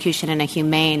out the execution in a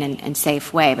humane and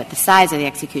safe way. But the size of the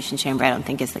execution chamber, I don't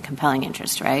think, is the compelling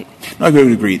interest, right? No, I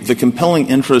would agree. The compelling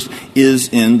interest is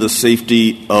in the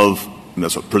safety of —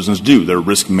 that's what prisons do. They're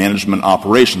risk management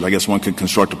operations. I guess one could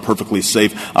construct a perfectly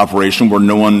safe operation where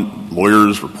no one,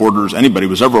 lawyers, reporters, anybody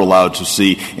was ever allowed to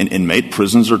see an inmate.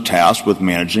 Prisons are tasked with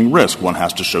managing risk. One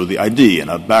has to show the ID and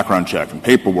a background check and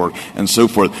paperwork and so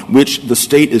forth, which the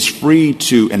state is free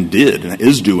to and did and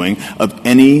is doing of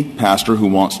any pastor who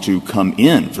wants to come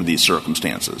in for these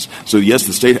circumstances. So, yes,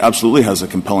 the state absolutely has a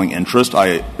compelling interest.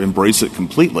 I embrace it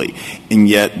completely. And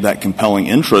yet that compelling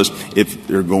interest, if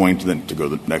they're going to then to go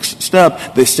to the next step,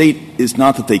 the state is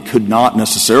not that they could not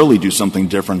necessarily do something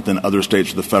different than other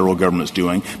states or the federal government is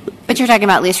doing. But you're talking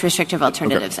about least restrictive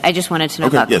alternatives. Okay. I just wanted to know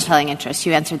about compelling interest.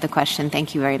 You answered the question.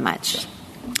 Thank you very much.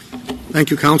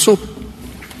 Thank you, counsel.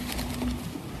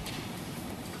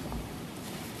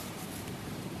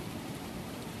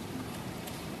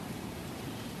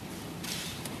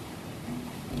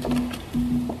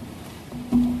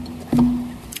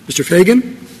 Mr. Fagan.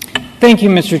 Thank you,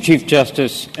 Mr. Chief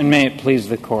Justice, and may it please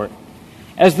the Court.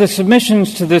 As the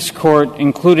submissions to this Court,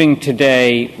 including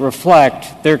today,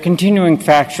 reflect, there are continuing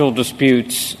factual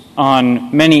disputes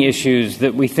on many issues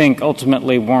that we think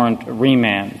ultimately warrant a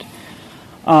remand.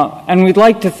 And we'd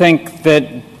like to think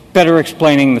that better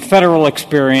explaining the federal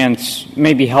experience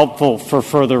may be helpful for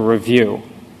further review.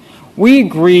 We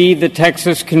agree that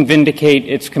Texas can vindicate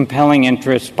its compelling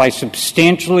interests by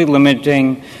substantially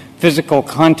limiting physical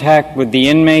contact with the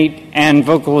inmate and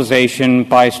vocalization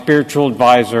by a spiritual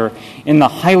advisor in the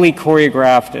highly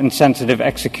choreographed and sensitive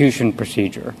execution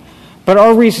procedure. But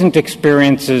our recent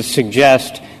experiences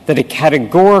suggest that a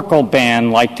categorical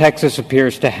ban like Texas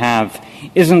appears to have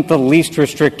isn't the least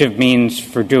restrictive means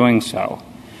for doing so.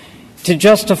 To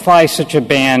justify such a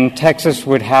ban, Texas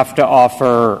would have to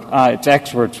offer, its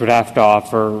experts would have to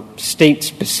offer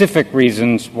state-specific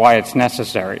reasons why it's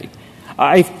necessary.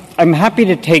 I'm happy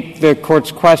to take the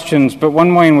Court's questions, but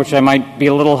one way in which I might be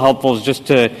a little helpful is just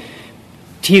to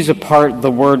tease apart the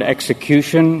word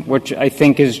execution, which I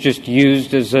think is just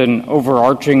used as an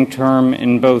overarching term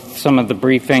in both some of the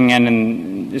briefing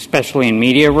and especially in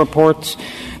media reports.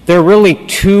 There are really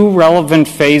two relevant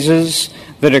phases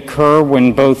that occur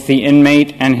when both the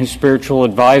inmate and his spiritual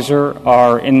advisor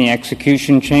are in the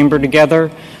execution chamber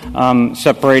together,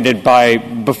 separated by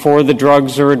before the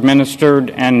drugs are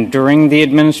administered and during the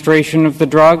administration of the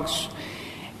drugs.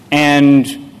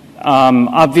 And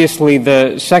obviously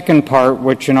the second part,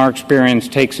 which in our experience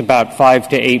takes about 5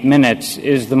 to 8 minutes,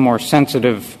 is the more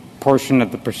sensitive portion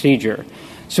of the procedure.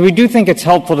 So we do think it's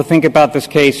helpful to think about this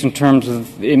case in terms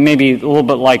of it may be a little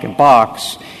bit like a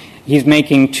box. He's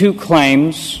making two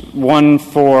claims, one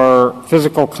for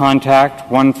physical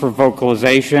contact, one for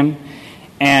vocalization,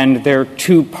 and there are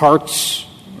two parts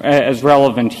as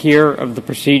relevant here of the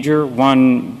procedure,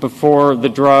 one before the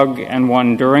drug and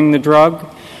one during the drug.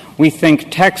 We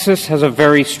think Texas has a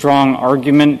very strong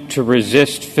argument to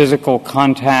resist physical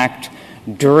contact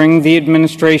during the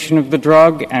administration of the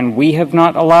drug, and we have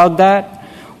not allowed that.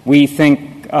 We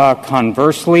think,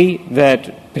 conversely,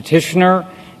 that petitioner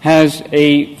has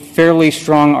a fairly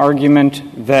strong argument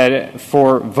that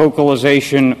for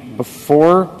vocalization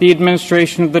before the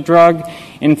administration of the drug.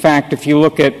 In fact, if you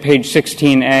look at page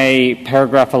 16A,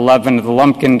 paragraph 11 of the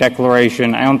Lumpkin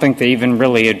Declaration, I don't think they even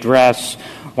really address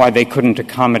why they couldn't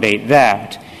accommodate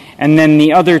that. And then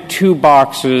the other two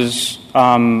boxes,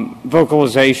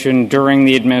 vocalization during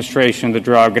the administration of the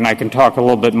drug, and I can talk a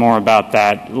little bit more about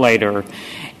that later,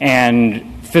 and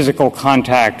physical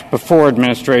contact before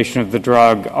administration of the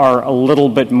drug are a little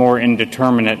bit more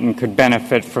indeterminate and could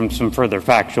benefit from some further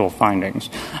factual findings.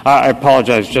 I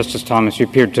apologize, Justice Thomas, you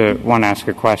appeared to want to ask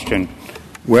a question.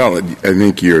 Well, I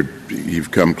think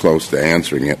you've come close to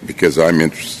answering it because I'm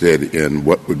interested in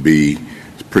what would be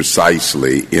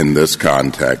precisely in this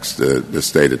context, the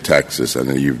state of Texas,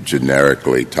 and you've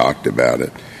generically talked about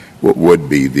it, what would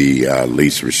be the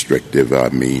least restrictive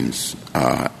means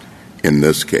in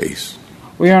this case?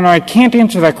 Well, Your Honor, I can't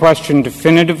answer that question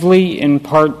definitively, in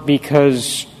part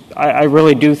because I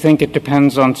really do think it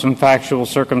depends on some factual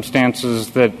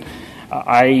circumstances that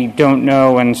I don't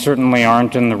know and certainly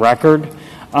aren't in the record.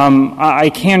 I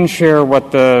can share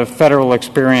what the federal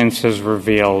experience has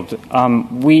revealed.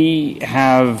 We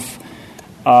have,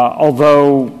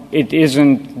 although it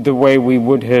isn't the way we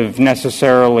would have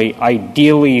necessarily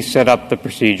ideally set up the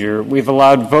procedure, we've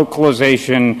allowed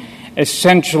vocalization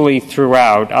essentially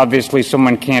throughout. Obviously,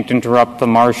 someone can't interrupt the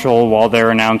marshal while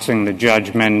they're announcing the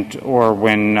judgment or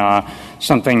when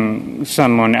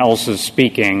someone else is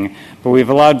speaking. But we've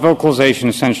allowed vocalization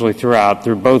essentially throughout,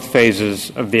 through both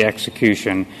phases of the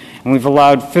execution. And we've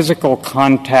allowed physical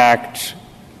contact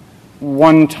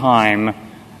one time,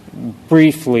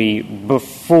 briefly,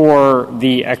 before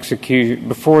the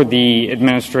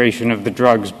administration of the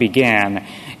drugs began.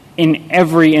 In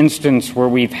every instance where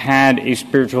we've had a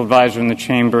spiritual advisor in the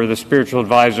chamber, the spiritual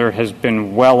advisor has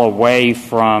been well away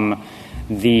from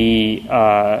the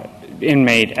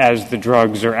inmate as the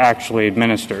drugs are actually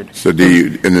administered. So and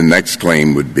the next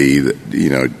claim would be that,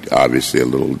 obviously a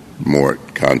little more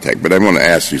contact. But I want to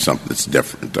ask you something that's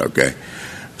different, okay?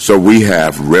 So we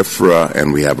have RFRA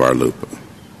and we have ARLUPA.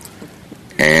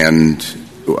 And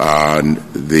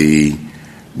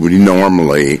we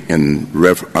normally,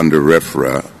 under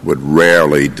RFRA, would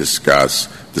rarely discuss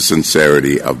the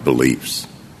sincerity of beliefs.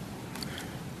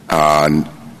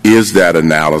 Is that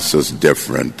analysis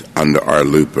different under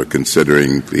ARLUPA,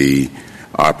 considering the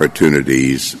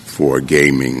opportunities for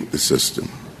gaming the system?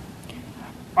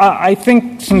 I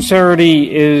think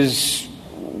sincerity is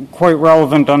quite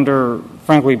relevant under,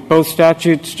 frankly, both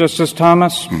statutes, Justice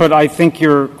Thomas, but I think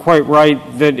you're quite right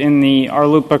that in the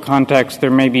ARLUPA context there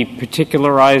may be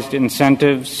particularized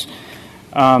incentives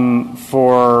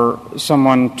for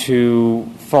someone to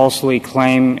falsely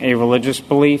claim a religious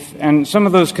belief, and some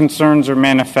of those concerns are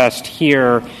manifest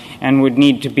here and would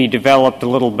need to be developed a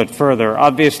little bit further.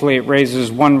 Obviously, it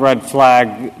raises one red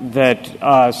flag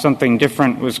that something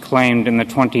different was claimed in the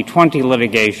 2020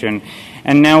 litigation,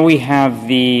 and now we have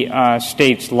the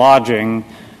state's lodging,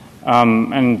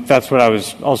 and that's what I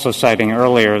was also citing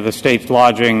earlier, the state's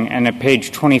lodging, and at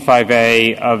page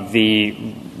 25A of the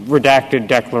redacted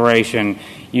declaration,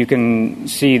 you can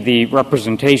see the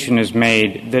representation is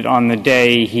made that on the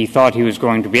day he thought he was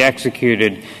going to be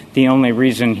executed, the only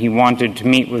reason he wanted to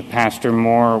meet with Pastor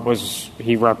Moore was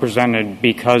he represented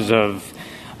because of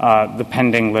the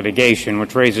pending litigation,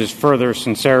 which raises further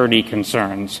sincerity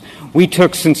concerns. We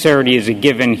took sincerity as a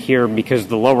given here because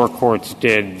the lower courts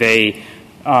did. They,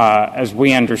 as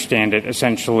we understand it,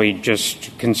 essentially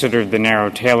just considered the narrow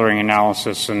tailoring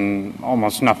analysis and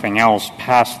almost nothing else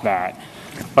past that.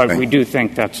 But we do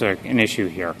think that's an issue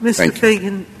here. Mr.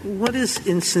 Fagan, what is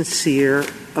insincere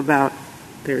about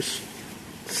there's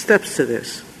steps to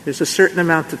this? There's a certain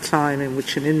amount of time in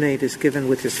which an inmate is given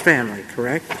with his family,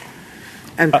 correct?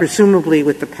 And presumably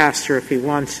with the pastor if he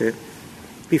wants it,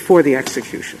 before the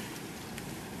execution,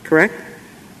 correct?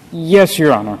 Yes,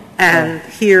 Your Honor. And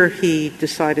here he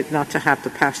decided not to have the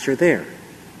pastor there,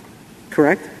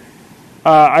 correct?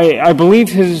 I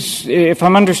believe if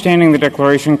I'm understanding the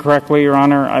declaration correctly, Your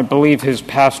Honor, I believe his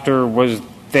pastor was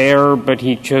there, but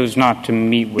he chose not to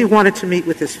meet with him. He wanted to meet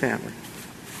with his family.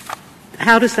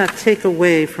 How does that take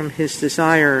away from his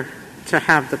desire to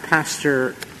have the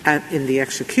pastor in the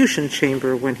execution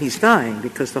chamber when he's dying?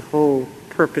 Because the whole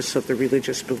purpose of the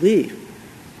religious belief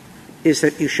is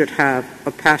that you should have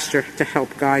a pastor to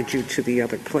help guide you to the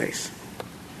other place.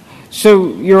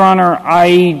 So, Your Honor,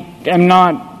 I am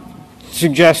not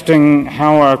suggesting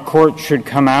how a court should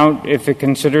come out if it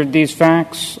considered these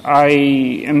facts. I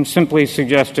am simply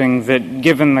suggesting that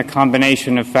given the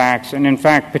combination of facts, and in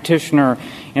fact petitioner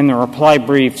in the reply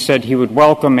brief said he would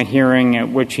welcome a hearing at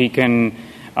which he can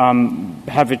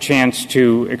have a chance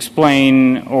to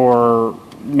explain or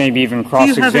maybe even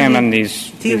cross-examine these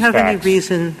facts. Do you have any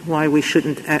reason why we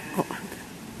shouldn't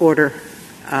enter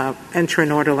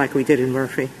an order like we did in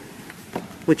Murphy,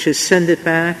 which is send it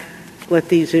back, let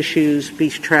these issues be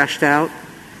trashed out,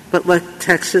 but let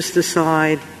Texas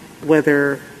decide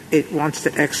whether it wants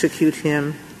to execute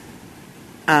him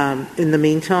in the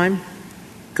meantime?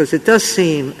 Because it does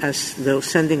seem as though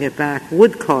sending it back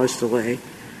would cause delay,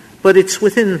 but it's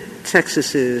within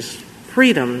Texas's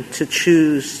freedom to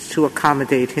choose to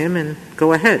accommodate him and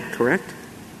go ahead, correct?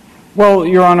 Well,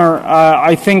 Your Honor,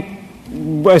 I think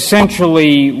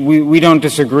essentially, we don't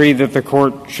disagree that the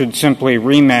court should simply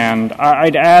remand.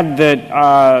 I'd add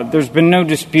that there's been no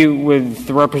dispute with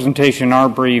the representation in our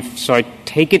brief, so I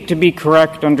take it to be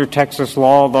correct under Texas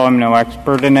law, although I'm no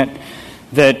expert in it,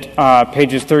 that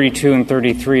pages 32 and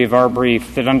 33 of our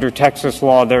brief, that under Texas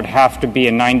law there'd have to be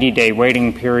a 90-day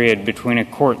waiting period between a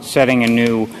court setting a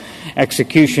new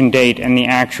execution date and the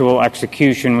actual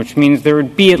execution, which means there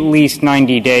would be at least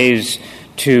 90 days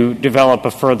to develop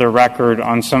a further record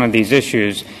on some of these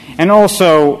issues. And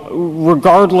also,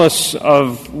 regardless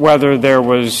of whether there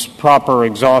was proper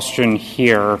exhaustion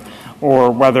here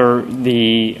or whether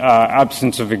the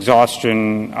absence of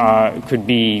exhaustion could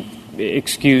be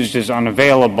excused as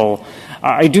unavailable,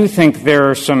 I do think there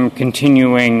are some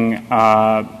continuing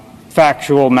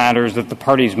factual matters that the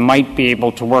parties might be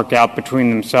able to work out between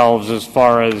themselves as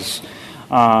far as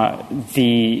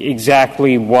the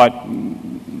exactly what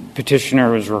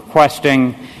petitioner is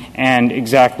requesting and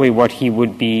exactly what he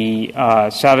would be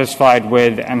satisfied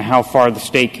with and how far the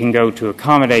state can go to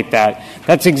accommodate that.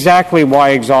 That's exactly why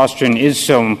exhaustion is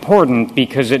so important,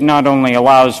 because it not only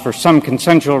allows for some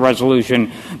consensual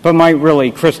resolution, but might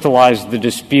really crystallize the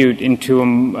dispute into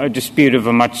a dispute of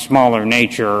a much smaller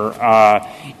nature.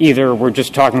 Either we're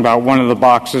just talking about one of the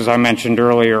boxes I mentioned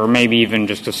earlier, or maybe even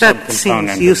just a subcomponent of one.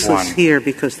 That seems useless here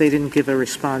because they didn't give a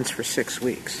response for 6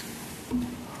 weeks.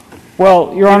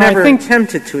 Well, Your Honor, I think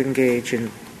attempted to engage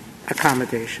in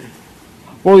accommodation.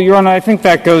 Well, Your Honor, I think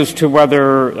that goes to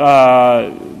whether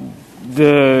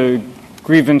the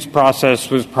grievance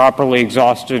process was properly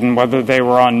exhausted and whether they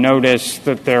were on notice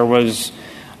that there was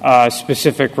a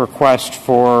specific request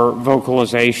for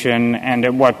vocalization and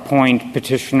at what point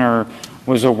petitioner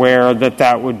was aware that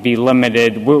that would be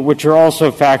limited, which are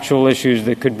also factual issues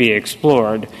that could be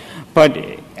explored.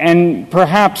 And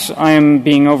perhaps I am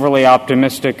being overly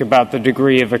optimistic about the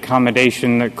degree of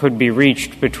accommodation that could be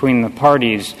reached between the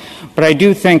parties. But I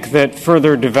do think that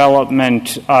further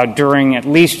development during at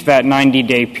least that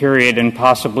 90-day period and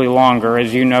possibly longer,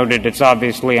 as you noted, it's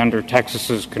obviously under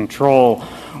Texas's control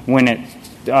when it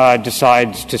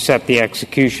decides to set the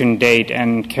execution date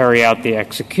and carry out the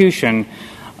execution.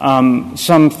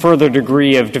 Some further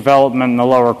degree of development in the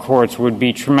lower courts would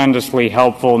be tremendously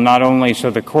helpful, not only so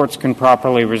the courts can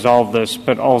properly resolve this,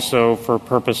 but also for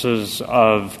purposes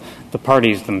of the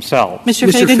parties themselves.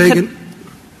 Mr. Fagan?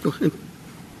 Go ahead.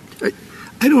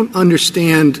 I don't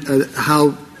understand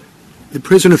how the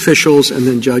prison officials and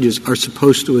then judges are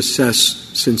supposed to assess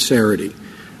sincerity.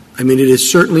 I mean, it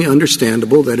is certainly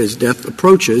understandable that as death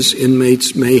approaches,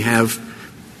 inmates may have,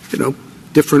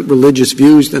 different religious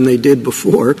views than they did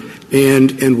before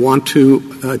and want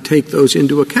to take those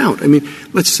into account. I mean,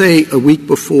 let's say a week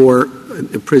before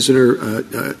the prisoner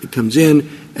comes in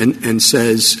and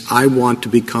says, I want to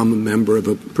become a member of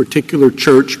a particular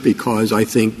church because I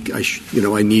think I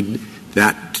need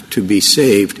that to be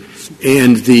saved.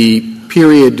 And the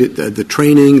period, the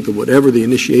training, the whatever, the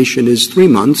initiation is 3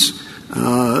 months,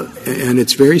 and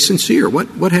it's very sincere.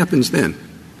 What happens then?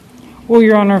 Well,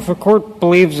 Your Honor, if a court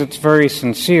believes it's very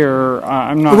sincere,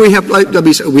 I'm not... We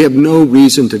have no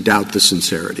reason to doubt the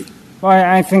sincerity. Well,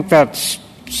 I think that's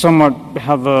somewhat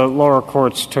how the lower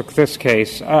courts took this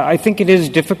case. I think it is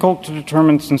difficult to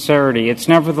determine sincerity. It's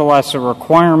nevertheless a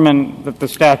requirement that the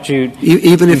statute...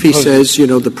 Even if he says,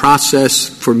 the process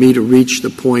for me to reach the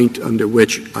point under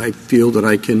which I feel that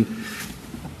I can,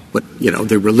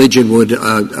 the religion would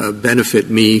benefit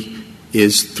me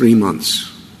is 3 months.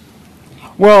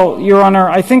 Well, Your Honor,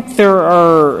 I think there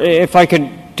are, if I could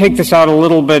take this out a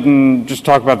little bit and just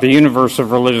talk about the universe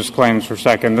of religious claims for a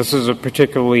second, this is a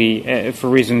particularly, for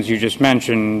reasons you just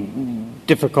mentioned,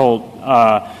 difficult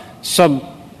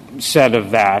subset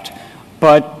of that.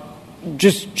 But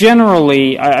just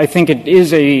generally, I think it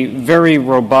is a very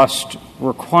robust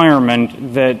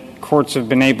requirement that courts have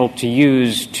been able to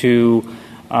use to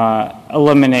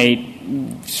eliminate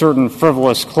certain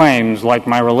frivolous claims, like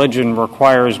my religion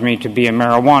requires me to be a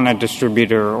marijuana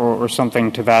distributor or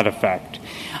something to that effect.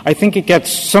 I think it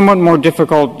gets somewhat more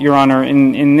difficult, Your Honor,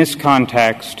 in this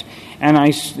context, and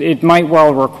it might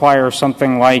well require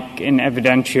something like an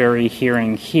evidentiary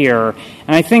hearing here.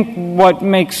 And I think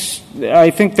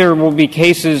there will be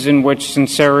cases in which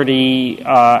sincerity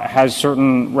has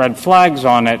certain red flags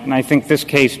on it, and I think this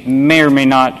case may or may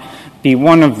not be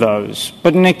one of those.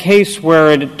 But in a case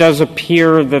where it does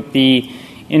appear that the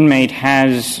inmate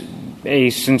has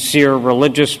a sincere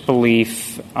religious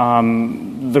belief,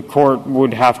 the court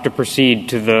would have to proceed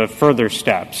to the further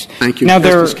steps. Thank you.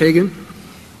 Justice Kagan?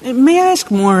 May I ask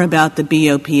more about the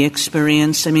BOP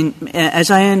experience? I mean,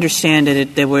 as I understand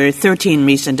it, there were 13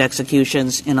 recent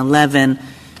executions in 11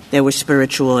 there were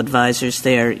spiritual advisors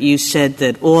there. You said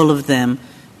that all of them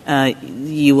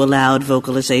you allowed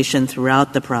vocalization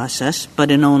throughout the process,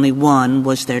 but in only one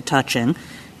was there touching,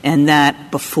 and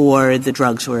that before the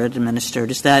drugs were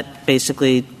administered. Is that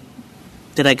basically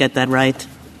 – did I get that right?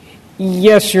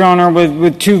 Yes, Your Honor,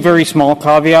 with two very small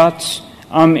caveats.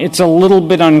 It's a little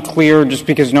bit unclear just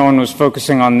because no one was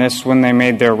focusing on this when they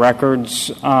made their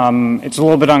records. It's a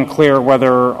little bit unclear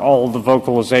whether all the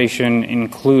vocalization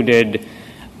included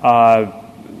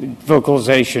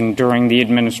vocalization during the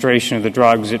administration of the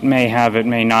drugs. It may have, it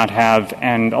may not have.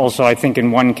 And also I think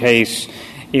in one case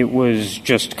it was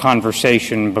just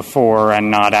conversation before and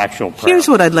not actual prayer. Here's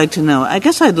what I'd like to know. I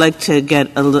guess I'd like to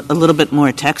get a little bit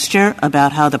more texture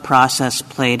about how the process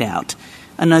played out.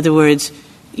 In other words,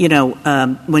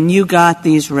 when you got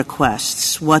these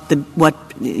requests, what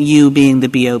you being the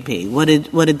BOP, what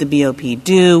did the BOP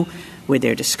do? Were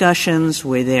there discussions?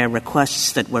 Were there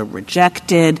requests that were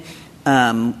rejected?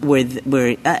 How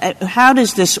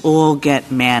does this all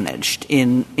get managed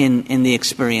in the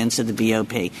experience of the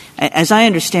BOP? As I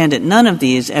understand it, none of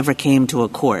these ever came to a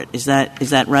court. Is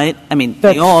that right? I mean,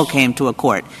 they all came to a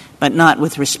court, but not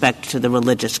with respect to the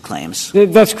religious claims.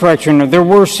 That's correct, Your Honor. There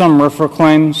were some RFRA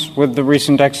claims with the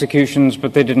recent executions,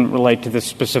 but they didn't relate to this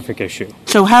specific issue.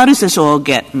 So how does this all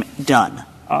get done?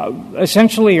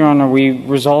 Essentially, Your Honor, we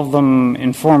resolve them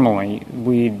informally.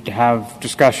 We'd have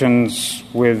discussions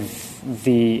with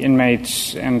the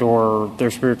inmates and or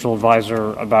their spiritual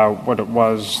advisor about what it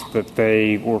was that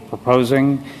they were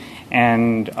proposing,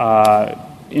 and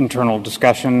internal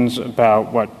discussions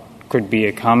about what could be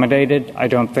accommodated. I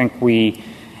don't think we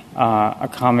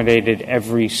accommodated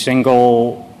every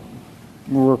single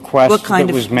request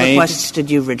that was made. What requests did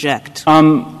you reject?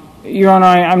 Your Honor,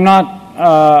 I'm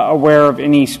not aware of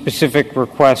any specific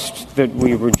request that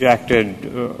we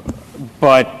rejected,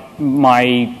 but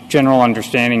my general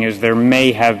understanding is there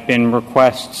may have been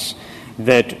requests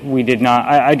that we did not.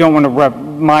 I don't want to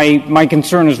my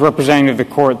concern is representing to the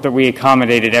court that we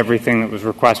accommodated everything that was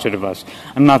requested of us.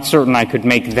 I'm not certain I could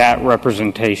make that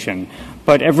representation,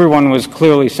 but everyone was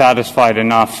clearly satisfied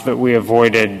enough that we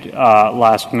avoided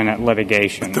last-minute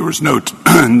litigation. But there was no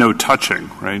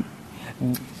touching, right?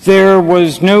 There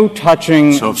was no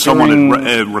touching. So if someone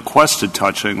had requested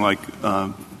touching, like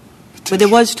but there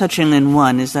was touching in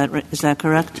one. Is that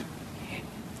correct?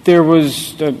 There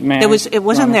was. It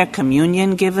wasn't there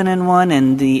communion given in one,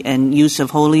 and use of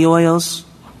holy oils.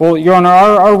 Well, Your Honor,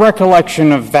 our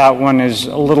recollection of that one is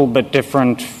a little bit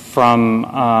different from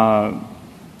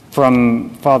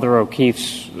Father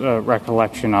O'Keefe's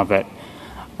recollection of it,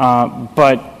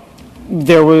 but.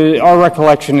 Our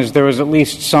recollection is there was at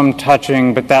least some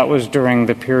touching, but that was during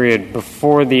the period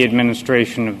before the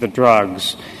administration of the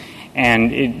drugs.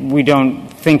 And we don't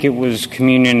think it was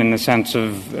communion in the sense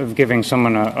of giving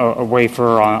someone a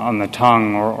wafer on the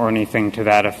tongue or anything to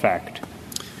that effect.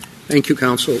 Thank you,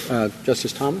 counsel.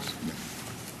 Justice Thomas?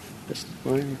 Justice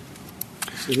Breyer?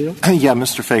 Yeah,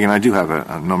 Mr. Fagan, I do have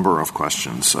a number of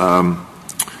questions.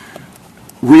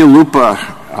 Rea Lupa,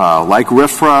 like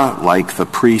RFRA, like the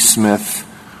pre-Smith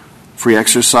free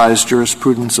exercise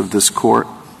jurisprudence of this court,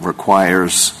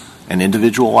 requires an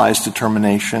individualized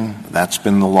determination. That's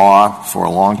been the law for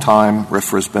a long time.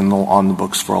 RFRA's been on the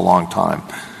books for a long time.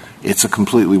 It's a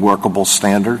completely workable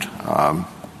standard.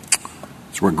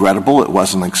 It's regrettable it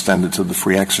wasn't extended to the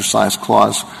free exercise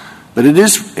clause, but it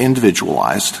is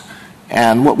individualized.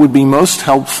 And what would be most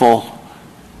helpful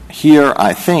here,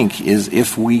 I think, is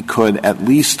if we could at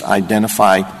least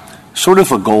identify sort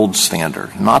of a gold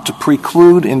standard, not to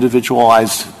preclude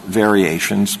individualized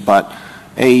variations, but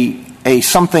a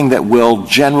something that will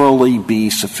generally be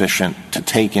sufficient to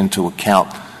take into account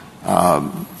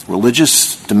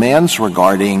religious demands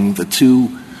regarding the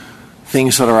two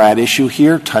things that are at issue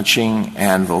here, touching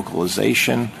and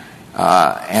vocalization,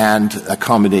 and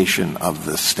accommodation of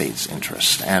the state's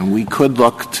interest. And we could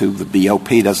look to the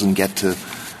BOP doesn't get to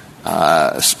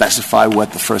specify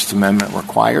what the First Amendment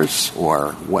requires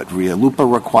or what Rea Lupa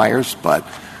requires, but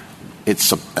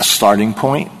it's a starting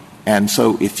point. And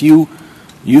so if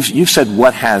you've said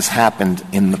what has happened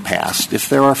in the past. If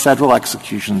there are federal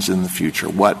executions in the future,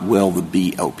 what will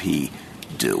the BOP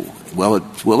do?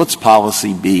 Will its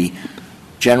policy be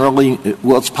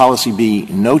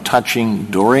no touching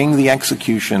during the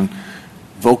execution,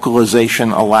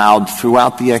 vocalization allowed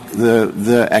throughout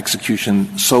the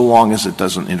execution, so long as it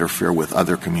doesn't interfere with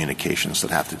other communications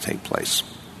that have to take place?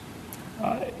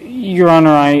 Your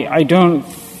Honor, I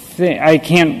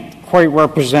can't quite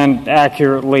represent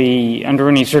accurately under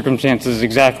any circumstances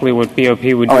exactly what BOP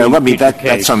would do. All right,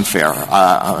 that's unfair,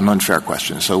 an unfair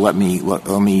question. So let me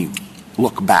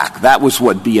look back. That was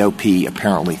what BOP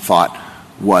apparently thought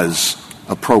was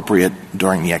appropriate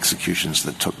during the executions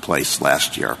that took place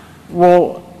last year.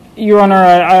 Well, Your Honor,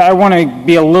 I want to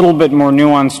be a little bit more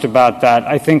nuanced about that.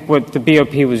 I think what the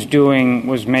BOP was doing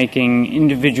was making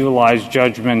individualized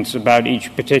judgments about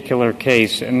each particular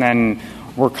case, and then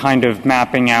we're kind of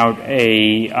mapping out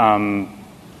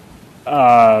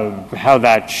how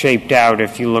that shaped out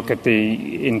if you look at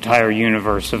the entire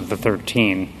universe of the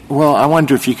 13. Well, I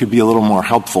wonder if you could be a little more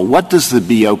helpful. What does the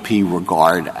BOP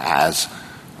regard as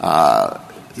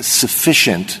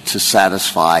sufficient to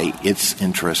satisfy its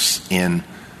interests in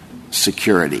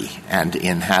security and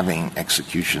in having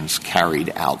executions carried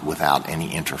out without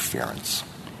any interference?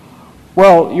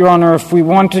 Well, Your Honor, if we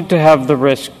wanted to have the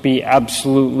risk be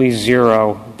absolutely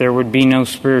zero, there would be no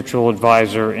spiritual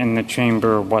advisor in the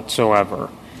chamber whatsoever.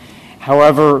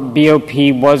 However, BOP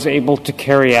was able to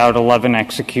carry out 11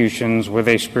 executions with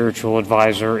a spiritual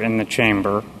advisor in the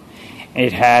chamber.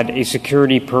 It had a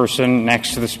security person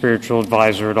next to the spiritual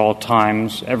advisor at all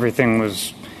times. Everything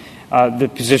was the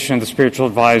position of the spiritual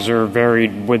advisor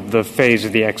varied with the phase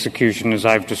of the execution, as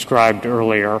I've described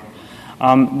earlier.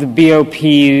 The BOP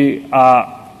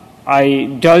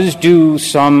does do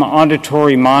some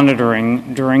auditory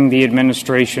monitoring during the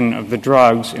administration of the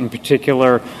drugs, in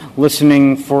particular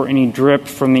listening for any drip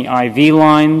from the IV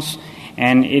lines,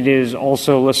 and it is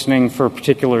also listening for a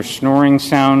particular snoring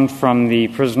sound from the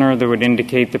prisoner that would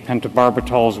indicate that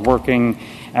pentobarbital is working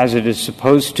as it is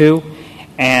supposed to.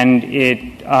 And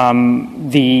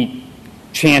the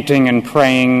chanting and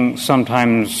praying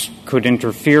sometimes could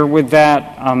interfere with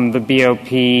that. The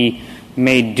BOP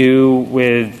made do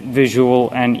with visual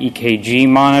and EKG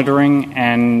monitoring,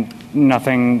 and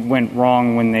nothing went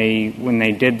wrong when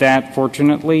they did that,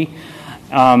 fortunately.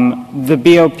 The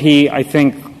BOP, I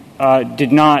think,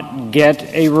 did not get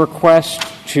a request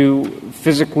to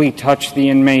physically touch the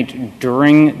inmate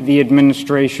during the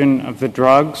administration of the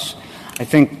drugs. I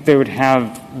think they would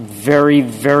have very,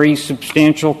 very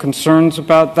substantial concerns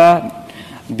about that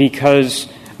because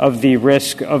of the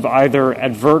risk of either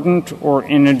advertent or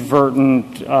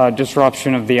inadvertent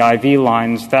disruption of the IV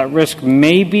lines. That risk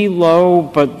may be low,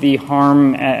 but the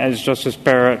harm, as Justice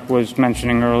Barrett was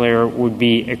mentioning earlier, would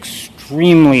be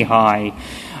extremely high.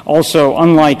 Also,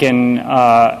 unlike an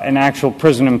actual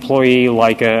prison employee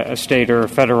like a state or a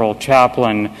federal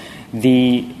chaplain,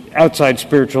 the outside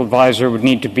spiritual advisor would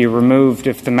need to be removed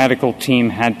if the medical team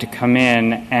had to come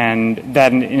in, and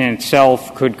that in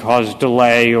itself could cause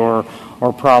delay or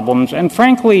problems. And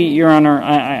frankly, Your Honor,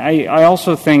 I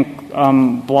also think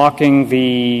blocking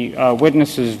the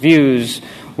witnesses' views,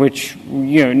 which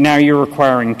now you're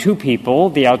requiring two people,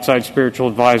 the outside spiritual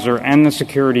advisor and the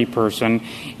security person,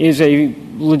 is a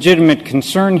legitimate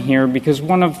concern here because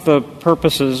one of the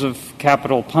purposes of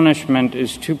capital punishment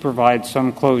is to provide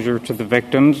some closure to the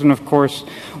victims. And, of course,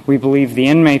 we believe the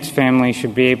inmate's family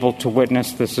should be able to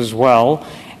witness this as well.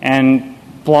 And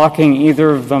blocking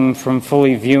either of them from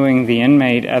fully viewing the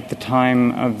inmate at the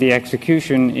time of the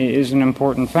execution is an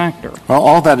important factor. Well,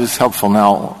 all that is helpful.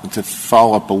 Now, to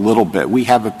follow up a little bit, we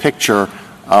have a picture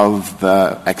of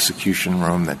the execution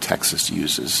room that Texas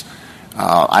uses.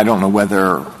 I don't know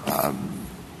whether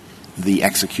the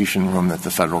execution room that the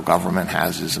federal government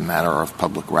has is a matter of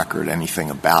public record,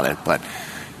 anything about it, but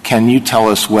can you tell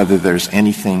us whether there's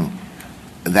anything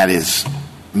that is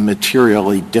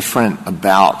materially different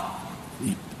about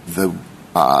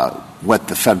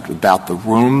about the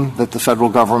room that the federal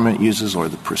government uses or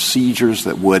the procedures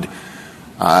that would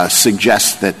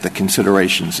suggest that the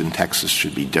considerations in Texas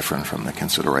should be different from the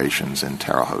considerations in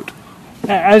Terre Haute?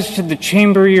 As to the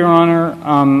chamber, Your Honor,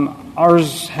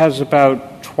 ours has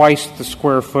about twice the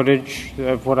square footage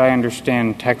of what I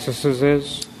understand Texas's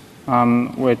is,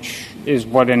 which is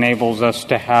what enables us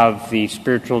to have the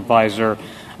spiritual advisor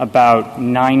about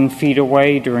 9 feet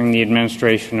away during the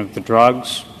administration of the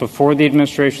drugs. Before the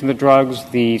administration of the drugs,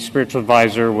 the spiritual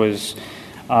advisor was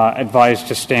advised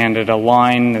to stand at a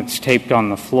line that's taped on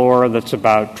the floor that's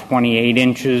about 28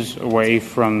 inches away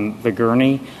from the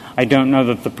gurney. I don't know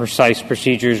that the precise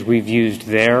procedures we've used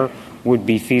there would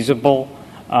be feasible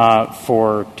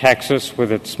for Texas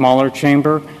with its smaller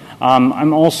chamber.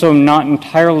 I'm also not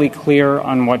entirely clear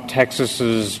on what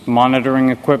Texas's monitoring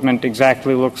equipment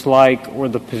exactly looks like or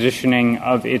the positioning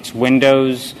of its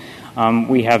windows.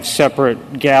 We have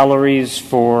separate galleries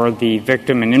for the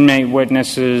victim and inmate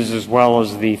witnesses as well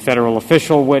as the federal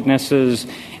official witnesses,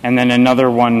 and then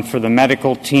another one for the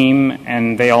medical team,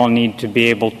 and they all need to be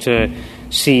able to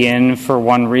see in for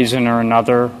one reason or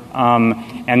another.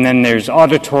 And then there's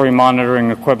auditory monitoring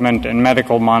equipment and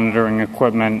medical monitoring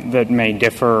equipment that may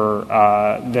differ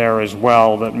there as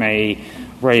well, that may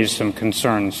raise some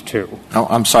concerns too. Oh,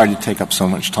 I'm sorry to take up so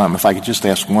much time. If I could just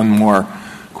ask one more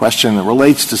question that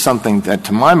relates to something that,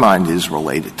 to my mind, is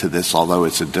related to this, although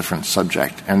it's a different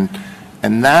subject. And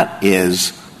that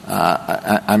is,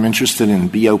 I'm interested in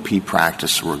BOP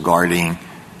practice regarding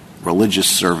religious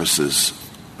services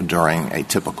during a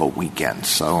typical weekend.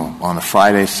 So on a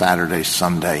Friday, Saturday,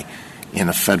 Sunday in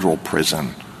a federal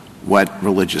prison, what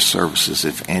religious services,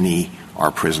 if any, are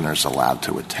prisoners allowed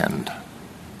to attend?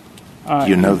 Do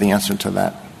you know the answer to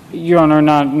that? Your Honor,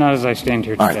 not as I stand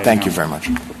here today. All right, thank you very much.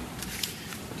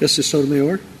 Justice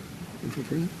Sotomayor?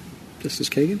 Justice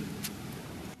Kagan?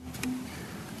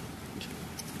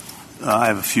 I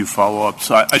have a few follow-ups.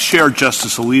 I share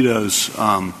Justice Alito's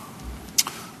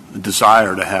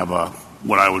desire to have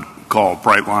what I would call a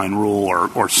bright-line rule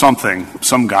or something,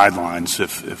 some guidelines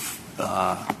if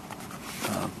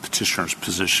petitioner's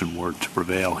position were to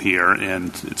prevail here. And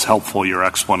it's helpful, your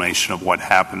explanation of what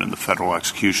happened in the federal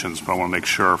executions, but I want to make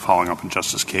sure, following up on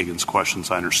Justice Kagan's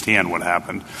questions, I understand what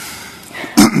happened.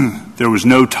 There was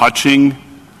no touching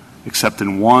except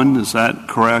in one, is that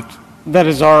correct? That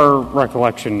is our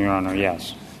recollection, Your Honor,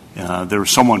 yes. There was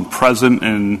someone present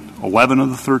in 11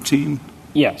 of the 13?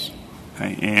 Yes.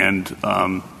 Okay. And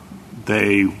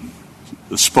they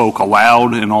spoke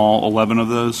aloud in all 11 of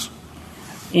those?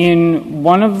 In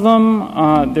one of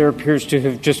them, there appears to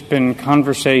have just been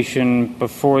conversation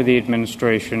before the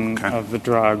administration of the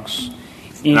drugs.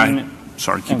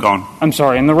 Sorry, keep going. I'm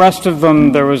sorry. In the rest of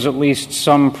them, there was at least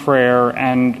some prayer,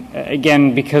 and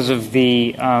again, because of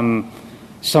the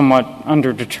somewhat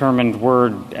underdetermined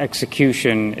word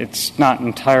execution, it's not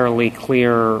entirely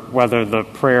clear whether the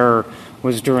prayer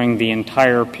was during the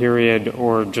entire period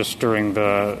or just during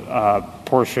the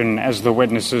portion as the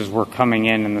witnesses were coming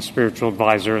in and the spiritual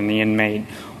advisor and the inmate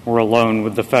were alone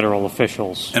with the federal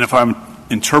officials. And if I'm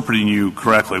interpreting you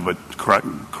correctly, but correct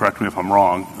me if I'm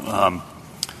wrong,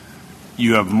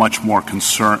 you have much more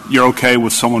concern. You're okay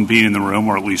with someone being in the room,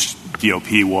 or at least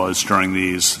DOP was during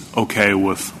these, okay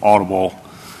with audible.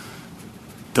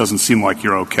 Doesn't seem like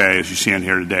you're okay, as you stand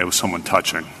here today, with someone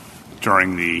touching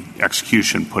during the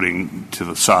execution, putting to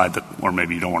the side, or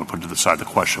maybe you don't want to put to the side the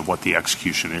question of what the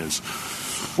execution is.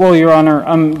 Well, Your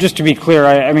Honor, just to be clear,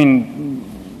 I mean,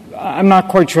 I'm not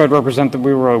quite sure I'd represent that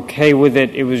we were okay with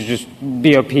it. It was just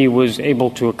BOP was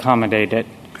able to accommodate it.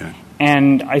 Okay.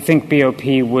 And I think BOP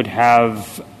would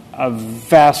have a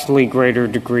vastly greater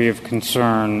degree of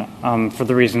concern for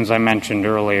the reasons I mentioned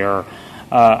earlier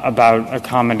about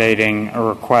accommodating a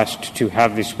request to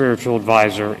have the spiritual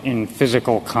advisor in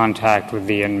physical contact with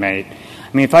the inmate.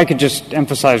 I mean, if I could just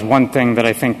emphasize one thing that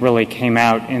I think really came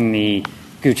out in the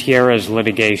Gutierrez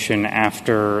litigation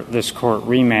after this court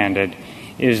remanded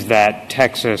is that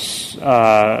Texas,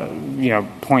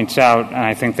 points out, and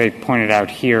I think they pointed out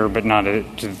here, but not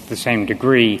to the same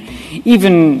degree,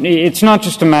 even it's not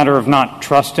just a matter of not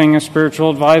trusting a spiritual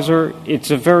advisor.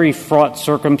 It's a very fraught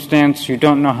circumstance. You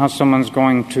don't know how someone's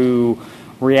going to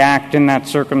react in that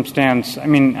circumstance. I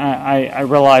mean, I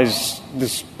realize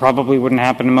this probably wouldn't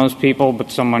happen to most people,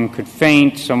 but someone could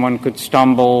faint, someone could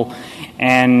stumble,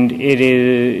 and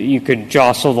you could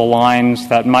jostle the lines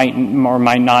that might or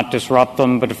might not disrupt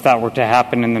them. But if that were to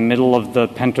happen in the middle of the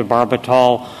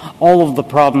pentobarbital, all of the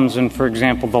problems in, for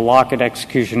example, the Lockett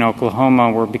execution in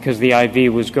Oklahoma were because the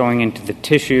IV was going into the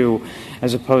tissue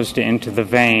as opposed to into the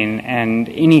vein, and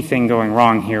anything going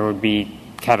wrong here would be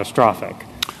catastrophic.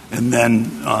 And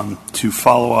then to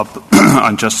follow up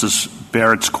on Justice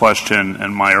Barrett's question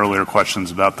and my earlier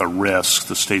questions about the risk,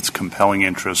 the state's compelling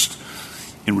interest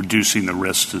in reducing the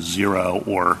risk to zero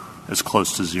or as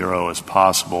close to zero as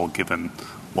possible, given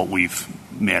what we've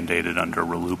mandated under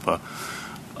RLUIPA.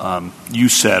 You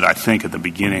said, I think at the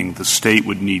beginning, the state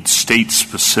would need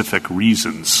state-specific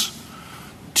reasons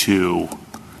to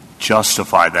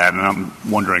justify that. And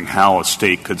I'm wondering how a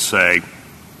state could say,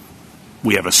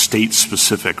 we have a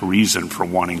state-specific reason for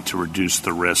wanting to reduce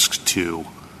the risk to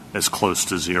as close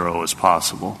to zero as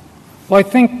possible. Well, I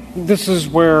think this is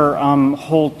where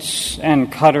Holt's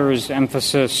and Cutter's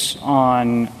emphasis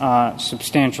on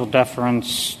substantial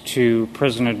deference to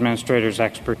prison administrators'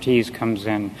 expertise comes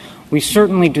in. We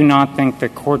certainly do not think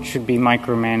that courts should be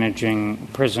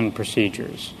micromanaging prison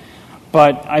procedures.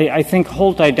 But I think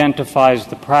Holt identifies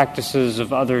the practices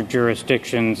of other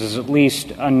jurisdictions as at least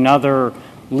another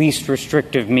least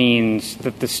restrictive means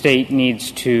that the state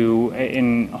needs to,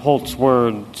 in Holt's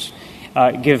words,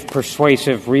 give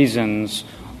persuasive reasons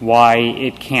why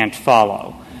it can't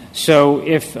follow. So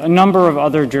if a number of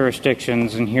other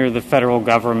jurisdictions, and here the federal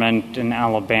government in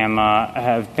Alabama,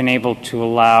 have been able to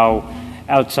allow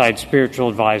outside spiritual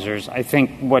advisors. I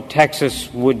think what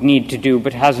Texas would need to do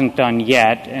but hasn't done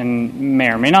yet and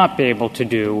may or may not be able to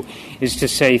do is to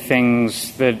say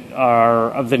things that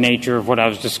are of the nature of what I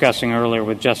was discussing earlier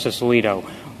with Justice Alito.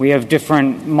 We have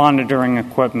different monitoring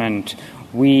equipment.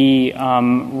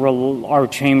 Our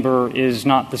chamber is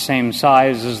not the same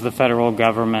size as the federal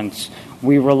government's.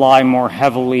 We rely more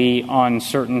heavily on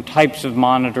certain types of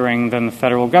monitoring than the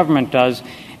federal government does.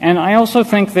 And I also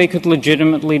think they could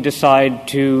legitimately decide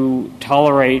to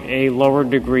tolerate a lower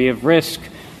degree of risk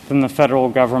than the federal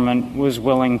government was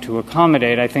willing to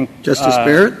accommodate. I think Justice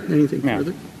Barrett, anything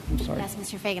further? I'm sorry. Yes,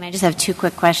 Mr. Fagan, I just have two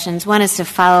quick questions. One is to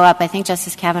follow up. I think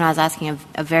Justice Kavanaugh is asking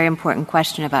a very important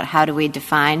question about how do we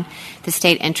define the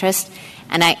state interest.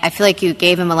 And I feel like you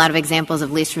gave him a lot of examples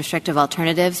of least restrictive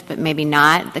alternatives, but maybe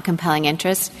not the compelling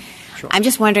interest. Sure. I'm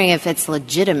just wondering if it's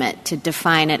legitimate to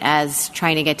define it as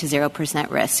trying to get to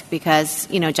 0% risk because,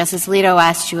 Justice Alito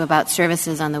asked you about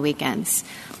services on the weekends.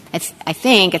 I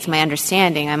think it's my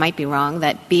understanding, I might be wrong,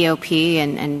 that BOP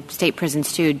and state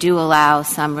prisons, too, do allow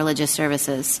some religious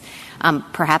services,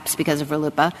 perhaps because of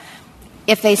RLUIPA.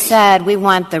 If they said we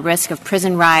want the risk of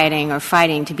prison rioting or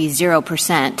fighting to be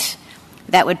 0%,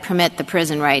 that would permit the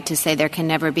prison right to say there can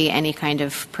never be any kind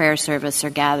of prayer service or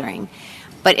gathering.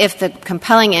 But if the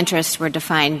compelling interests were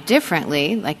defined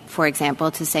differently, like, for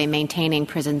example, to say maintaining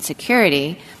prison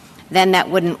security, then that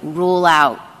wouldn't rule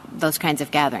out those kinds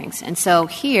of gatherings. And so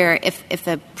here, if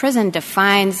the prison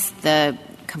defines the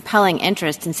compelling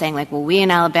interest in saying, like, well, we in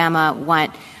Alabama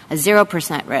want a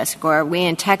 0% risk, or we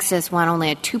in Texas want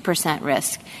only a 2%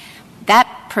 risk, that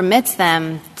permits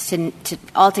them to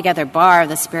altogether bar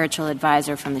the spiritual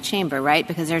advisor from the chamber, right?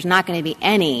 Because there's not going to be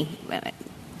any,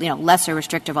 lesser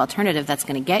restrictive alternative that's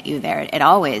going to get you there.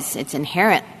 It's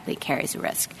inherently carries a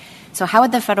risk. So how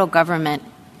would the federal government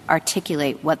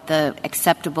articulate what the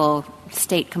acceptable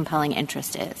state compelling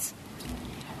interest is?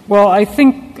 Well, I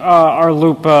think our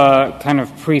LUPA kind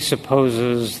of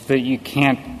presupposes that you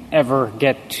can't ever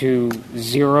get to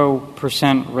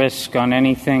 0% risk on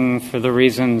anything for the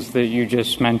reasons that you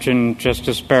just mentioned,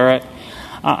 Justice Barrett.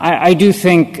 I do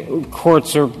think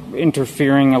courts are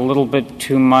interfering a little bit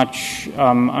too much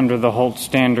under the Holt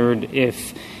standard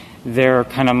if they're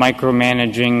kind of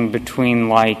micromanaging between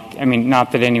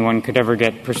not that anyone could ever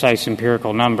get precise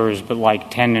empirical numbers, but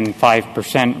like 10 and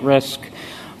 5% risk.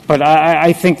 But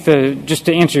I think just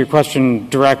to answer your question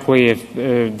directly, if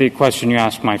the question you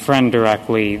asked my friend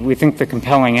directly, we think the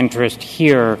compelling interest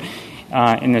here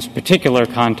in this particular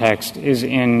context is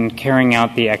in carrying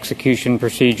out the execution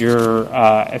procedure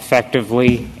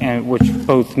effectively, which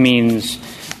both means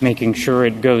making sure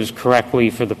it goes correctly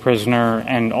for the prisoner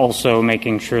and also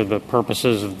making sure the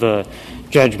purposes of the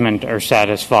judgment are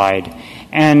satisfied.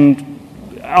 And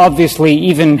obviously,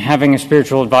 even having a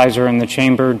spiritual advisor in the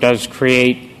chamber does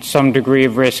create some degree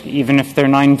of risk, even if they're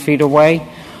 9 feet away.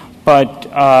 But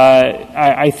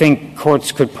I think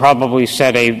courts could probably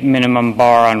set a minimum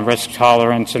bar on risk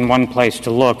tolerance, and one place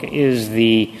to look is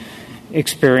the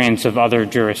experience of other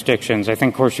jurisdictions. I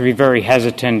think courts should be very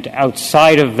hesitant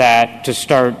outside of that to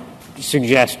start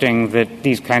suggesting that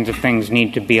these kinds of things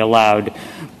need to be allowed.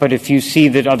 But if you see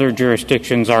that other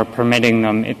jurisdictions are permitting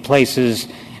them, it places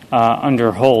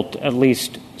under Holt at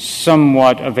least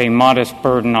somewhat of a modest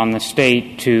burden on the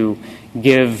state to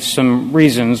give some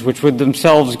reasons, which would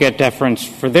themselves get deference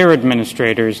for their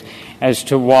administrators, as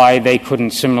to why they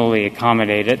couldn't similarly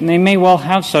accommodate it. And they may well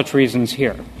have such reasons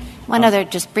here. One other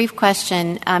just brief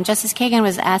question. Justice Kagan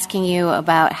was asking you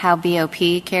about how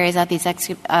BOP carries out these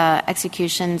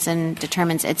executions and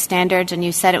determines its standards, and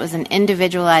you said it was an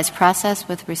individualized process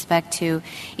with respect to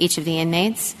each of the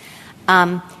inmates.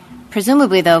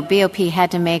 Presumably, though, BOP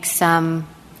had to make some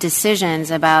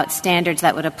decisions about standards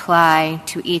that would apply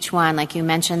to each one. Like you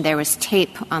mentioned, there was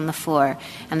tape on the floor,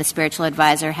 and the spiritual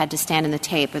advisor had to stand in the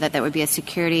tape, or that there would be a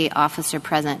security officer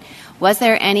present. Was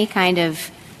there any kind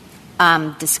of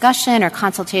discussion or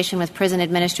consultation with prison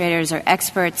administrators or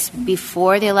experts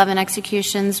before the 11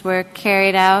 executions were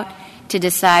carried out to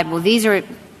decide, well, these are,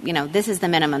 this is the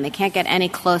minimum. They can't get any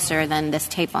closer than this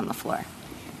tape on the floor?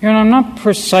 I'm not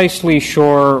precisely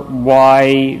sure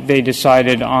why they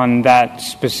decided on that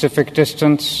specific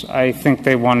distance. I think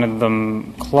they wanted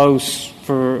them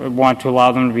want to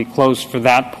allow them to be close for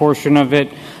that portion of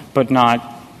it, but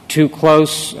not too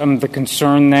close. The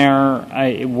concern there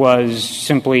was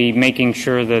simply making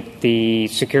sure that the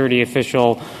security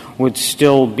official would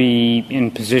still be in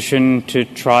position to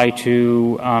try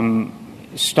to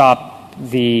stop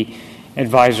the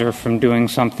advisor from doing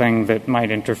something that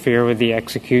might interfere with the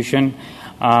execution.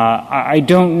 I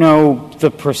don't know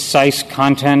the precise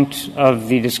content of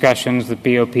the discussions that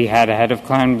BOP had ahead of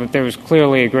Klan, but there was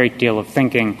clearly a great deal of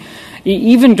thinking.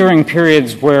 Even during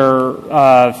periods where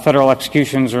federal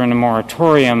executions are in a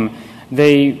moratorium,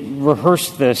 they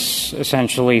rehearse this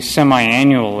essentially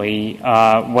semi-annually,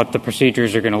 what the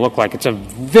procedures are going to look like. It's a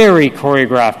very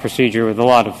choreographed procedure with a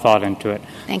lot of thought into it.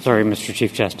 Sorry, Mr.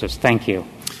 Chief Justice. Thank you.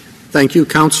 Thank you,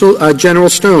 counsel. General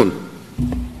Stone.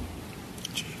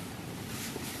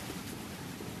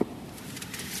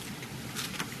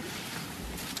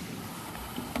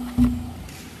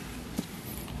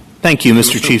 Thank you,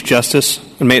 Mr. Chief Justice,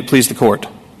 and may it please the Court.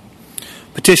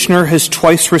 Petitioner has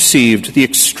twice received the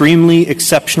extremely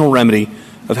exceptional remedy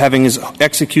of having his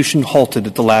execution halted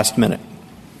at the last minute.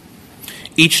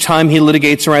 Each time he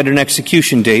litigates around an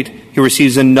execution date, he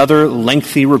receives another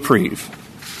lengthy reprieve.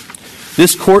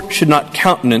 This Court should not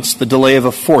countenance the delay of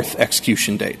a fourth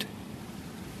execution date.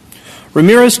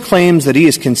 Ramirez claims that he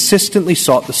has consistently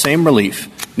sought the same relief,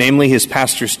 namely his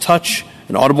pastor's touch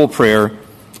and audible prayer,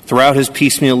 throughout his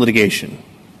piecemeal litigation.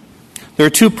 There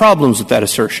are two problems with that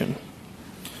assertion.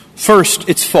 First,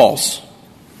 it's false.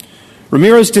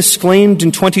 Ramirez disclaimed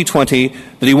in 2020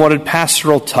 that he wanted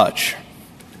pastoral touch.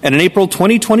 And in April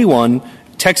 2021,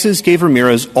 Texas gave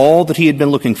Ramirez all that he had been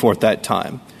looking for at that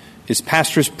time, his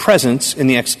pastor's presence in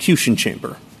the execution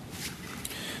chamber.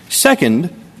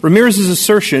 Second, Ramirez's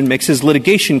assertion makes his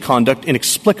litigation conduct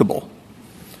inexplicable.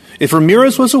 If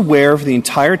Ramirez was aware for the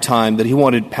entire time that he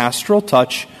wanted pastoral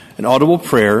touch and audible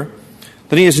prayer,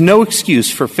 then he has no excuse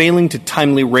for failing to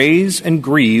timely raise and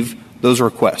grieve those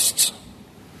requests.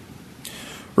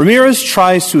 Ramirez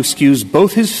tries to excuse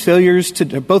both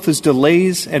his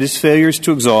delays and his failures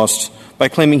to exhaust by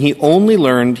claiming he only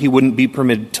learned he wouldn't be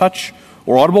permitted touch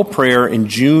or audible prayer in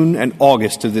June and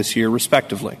August of this year,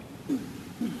 respectively.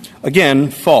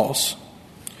 Again, false.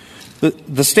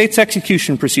 The state's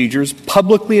execution procedures,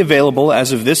 publicly available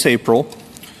as of this April,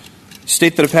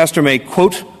 state that a pastor may,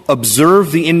 quote,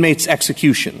 observe the inmate's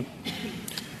execution.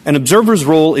 An observer's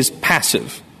role is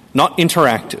passive, not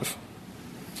interactive.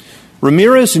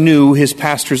 Ramirez knew his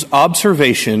pastor's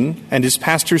observation and his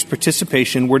pastor's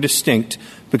participation were distinct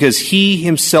because he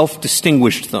himself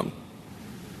distinguished them.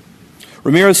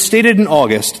 Ramirez stated in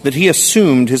August that he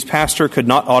assumed his pastor could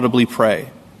not audibly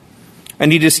pray,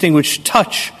 and he distinguished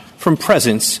touch from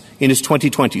presence in his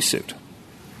 2020 suit.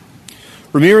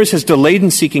 Ramirez has delayed in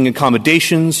seeking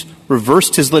accommodations,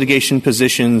 reversed his litigation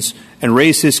positions, and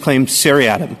raised his claim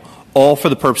seriatim, all for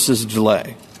the purposes of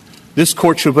delay. This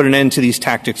Court should put an end to these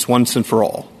tactics once and for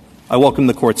all. I welcome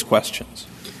the Court's questions.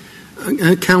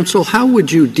 Counsel, how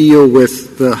would you deal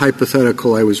with the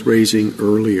hypothetical I was raising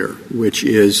earlier, which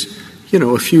is,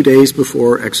 a few days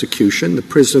before execution, the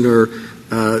prisoner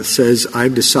says,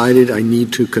 I've decided I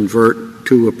need to convert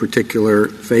to a particular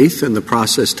faith, and the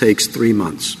process takes 3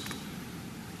 months.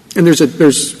 And there's a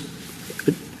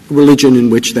religion in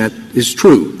which that is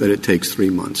true, that it takes 3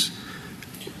 months.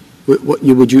 What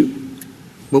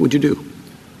would you do?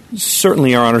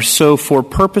 Certainly, Your Honor. So for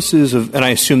purposes of, and I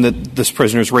assume that this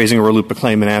prisoner is raising a RLUIPA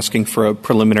claim and asking for a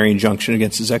preliminary injunction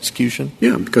against his execution?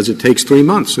 Yeah, because it takes 3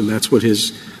 months, and that's what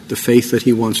the faith that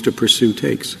he wants to pursue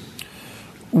takes.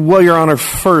 Well, Your Honor,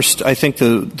 first, I think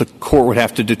the Court would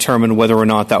have to determine whether or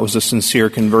not that was a sincere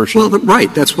conversion. Well,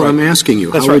 right. That's what I'm asking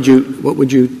you. That's right. What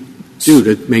would you do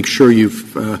to make sure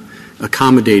you've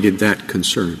accommodated that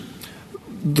concern?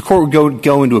 The Court would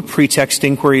go into a pretext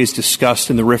inquiry as discussed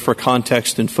in the RFRA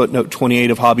context in footnote 28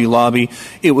 of Hobby Lobby.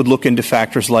 It would look into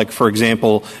factors like, for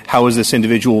example, how has this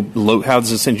individual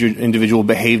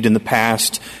behaved in the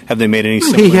past? Have they made any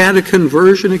similar? He had a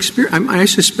conversion experience. I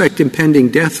suspect impending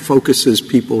death focuses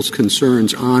people's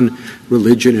concerns on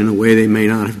religion in a way they may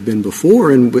not have been before.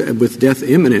 And with death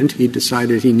imminent, he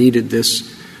decided he needed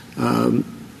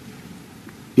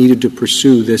needed to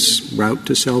pursue this route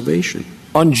to salvation.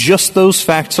 On just those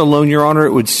facts alone, Your Honor,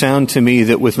 it would sound to me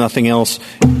that with nothing else,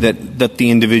 that the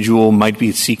individual might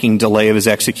be seeking delay of his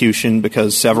execution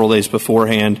because several days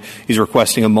beforehand he's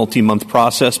requesting a multi-month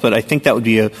process. But I think that would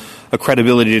be a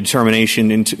credibility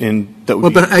determination.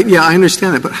 I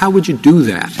understand that. But how would you do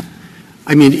that?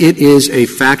 I mean, it is a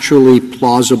factually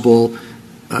plausible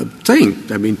thing.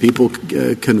 I mean, people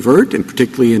convert, and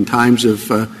particularly in times of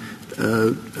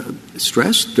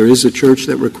stress. There is a church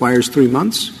that requires 3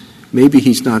 months. Maybe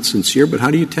he's not sincere, but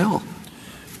how do you tell?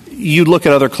 You'd look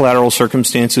at other collateral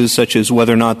circumstances, such as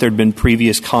whether or not there'd been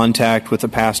previous contact with a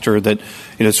pastor that,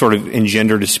 sort of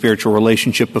engendered a spiritual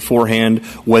relationship beforehand,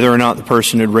 whether or not the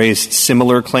person had raised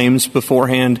similar claims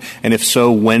beforehand, and if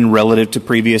so, when relative to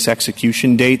previous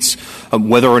execution dates,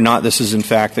 whether or not this is in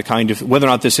fact whether or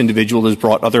not this individual has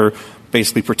brought other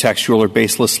basically pretextual or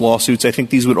baseless lawsuits. I think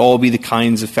these would all be the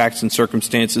kinds of facts and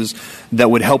circumstances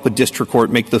that would help a district court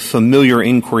make the familiar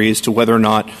inquiry as to whether or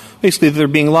not basically they're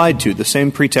being lied to, the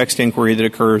same pretext inquiry that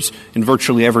occurs in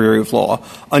virtually every area of law.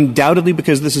 Undoubtedly,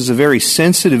 because this is a very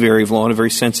sensitive area of law and a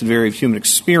very sensitive area of human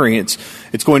experience,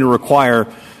 it's going to require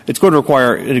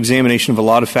an examination of a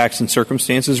lot of facts and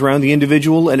circumstances around the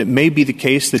individual, and it may be the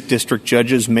case that district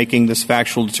judges making this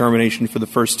factual determination for the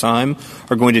first time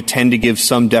are going to tend to give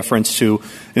some deference to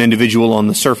an individual on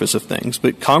the surface of things.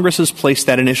 But Congress has placed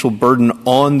that initial burden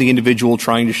on the individual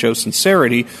trying to show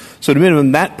sincerity, so at a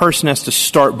minimum, that person has to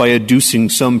start by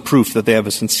adducing some proof that they have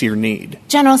a sincere need.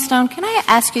 General Stone, can I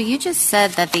ask you just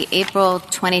said that the April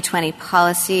 2020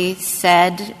 policy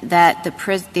said that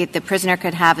the prisoner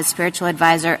could have a spiritual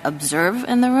advisor observe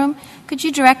in the room. Could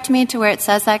you direct me to where it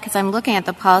says that? Because I'm looking at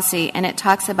the policy, and it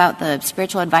talks about the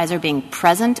spiritual advisor being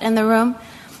present in the room.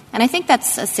 And I think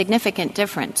that's a significant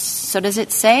difference. So does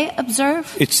it say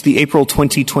observe? It's the April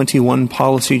 2021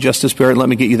 policy, Justice Barrett. Let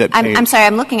me get you that page. I'm sorry.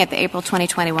 I'm looking at the April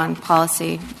 2021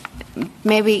 policy.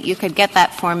 Maybe you could get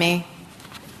that for me.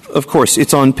 Of course.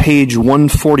 It's on page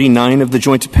 149 of the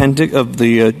Joint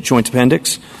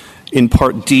Appendix. In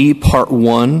Part D, Part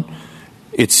 1,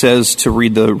 it says, to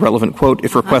read the relevant quote,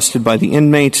 if requested by the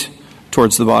inmate,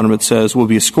 towards the bottom it says, will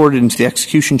be escorted into the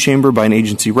execution chamber by an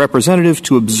agency representative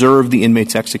to observe the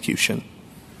inmate's execution.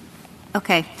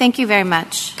 Okay. Thank you very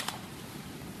much.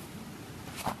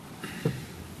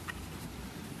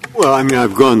 Well, I mean,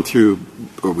 I've gone through,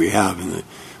 or we have in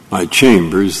my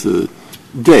chambers, the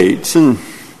dates, and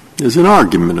there's an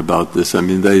argument about this. I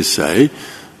mean, they say,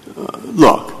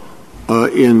 look,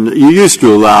 you used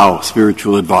to allow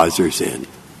spiritual advisors in.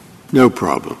 No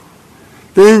problem.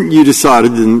 Then you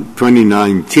decided in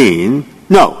 2019,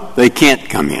 no, they can't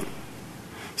come in.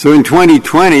 So in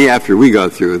 2020, after we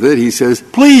got through with it, he says,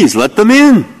 please let them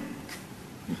in.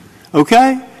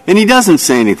 Okay? And he doesn't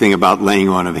say anything about laying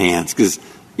on of hands because,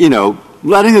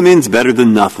 letting them in is better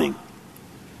than nothing.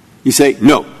 You say,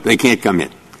 no, they can't come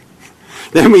in.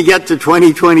 Then we get to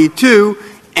 2022,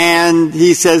 and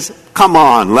he says, come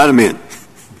on, let him in.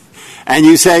 And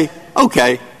you say,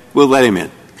 okay, we'll let him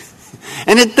in.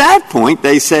 And at that point,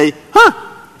 they say,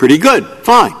 pretty good,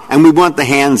 fine. And we want the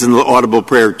hands and the audible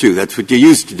prayer, too. That's what you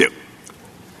used to do.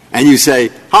 And you say,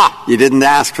 you didn't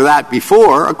ask for that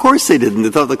before. Of course they didn't. They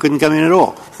thought they couldn't come in at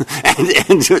all.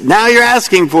 and so now you're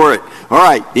asking for it. All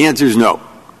right, the answer is no.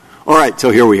 All right,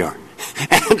 so here we are.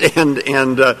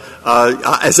 And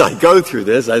as I go through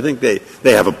this, I think they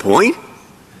have a point.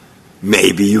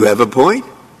 Maybe you have a point.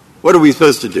 What are we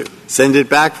supposed to do? Send it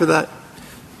back for that?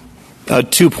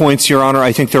 2 points, Your Honor.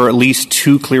 I think there are at least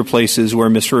two clear places where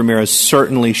Mr. Ramirez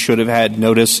certainly should have had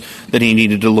notice that he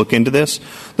needed to look into this.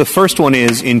 The first one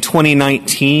is in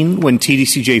 2019 when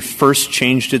TDCJ first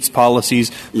changed its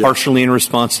policies, partially in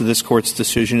response to this Court's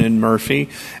decision in Murphy.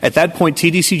 At that point,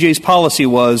 TDCJ's policy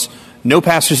was no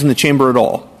pastors in the chamber at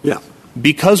all. Yeah.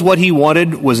 Because what he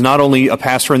wanted was not only a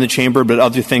pastor in the chamber, but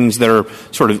other things that are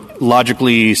sort of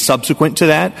logically subsequent to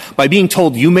that. By being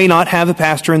told you may not have a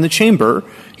pastor in the chamber,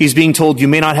 he's being told you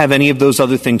may not have any of those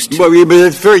other things too. Well, but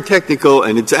it's very technical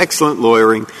and it's excellent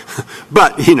lawyering.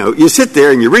 But, you sit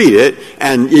there and you read it,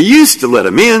 and you used to let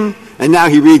him in, and now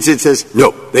he reads it and says,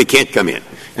 no, they can't come in.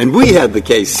 And we had the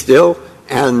case still,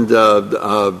 and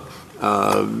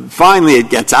finally it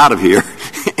gets out of here,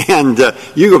 and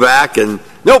you go back and,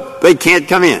 nope, they can't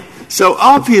come in. So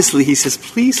obviously he says,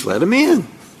 please let them in.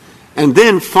 And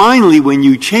then finally when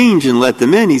you change and let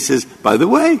them in, he says, by the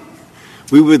way,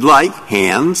 we would like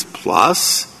hands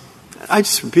plus, I'm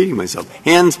just repeating myself,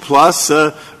 hands plus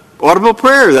audible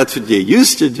prayer. That's what you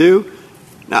used to do.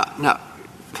 Now,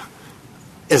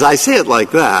 as I say it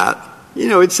like that,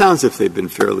 it sounds as if they've been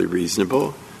fairly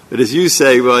reasonable. But as you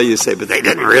say, but they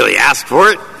didn't really ask for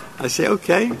it. I say,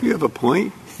 okay, you have a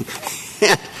point.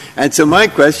 And so my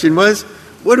question was,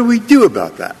 what do we do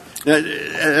about that?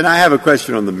 And I have a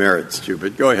question on the merits, too,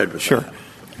 but go ahead with that.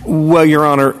 Well, Your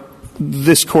Honor,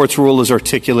 this Court's rule is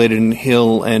articulated in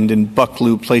Hill and in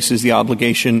Bucklew places the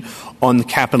obligation on the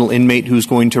capital inmate who's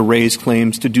going to raise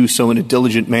claims to do so in a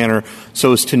diligent manner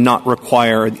so as to not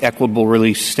require the equitable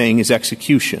release staying his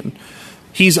execution.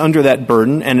 He's under that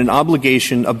burden, and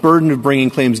a burden of bringing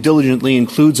claims diligently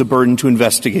includes a burden to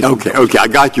investigate. Okay, I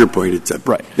got your point.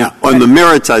 Right. Now, on the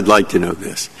merits, I'd like to know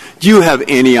this. Do you have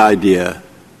any idea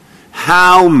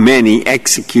how many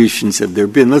executions have there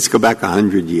been? Let's go back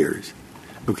 100 years.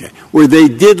 Okay. Where they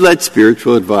did let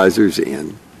spiritual advisors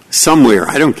in somewhere,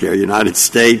 I don't care, United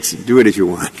States, do it as you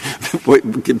want,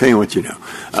 depending on what you know.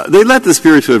 They let the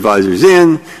spiritual advisors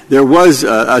in, there was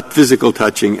a physical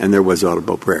touching, and there was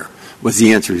audible prayer. Was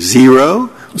the answer 0?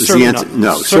 Certainly not.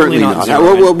 No, certainly not.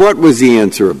 What was the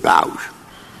answer about?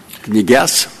 Can you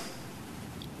guess?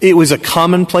 It was a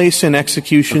commonplace in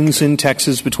executions in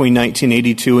Texas between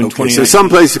 1982 and 2019. So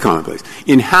someplace a commonplace.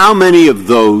 In how many of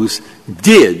those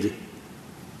did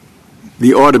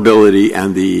the audibility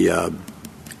and the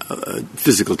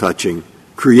physical touching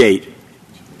create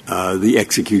the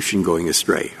execution going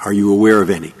astray? Are you aware of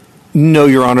any? No,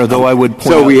 Your Honor, though I would point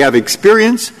out. So we have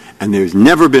experience, and there's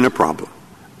never been a problem.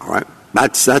 All right?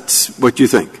 That's what you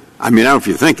think. I mean, I don't know if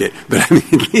you think it, but I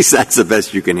mean, at least that's the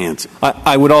best you can answer.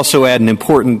 I would also add an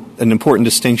important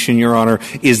distinction, Your Honor,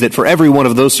 is that for every one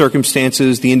of those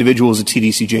circumstances, the individual is a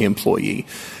TDCJ employee.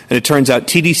 And it turns out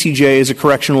TDCJ is a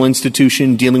correctional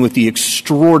institution dealing with the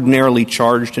extraordinarily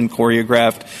charged and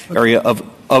choreographed area of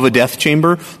a death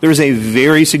chamber. There is a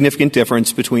very significant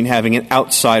difference between having an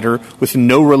outsider with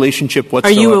no relationship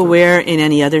whatsoever. Are you aware in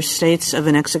any other states of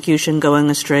an execution going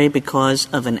astray because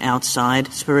of an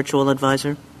outside spiritual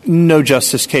advisor? No,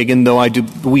 Justice Kagan, though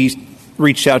we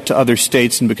reached out to other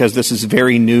states, and because this is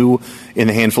very new in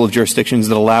the handful of jurisdictions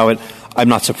that allow it, I'm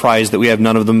not surprised that we have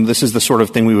none of them. This is the sort of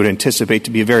thing we would anticipate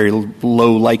to be a very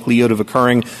low likelihood of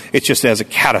occurring. It's just as a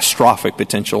catastrophic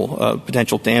potential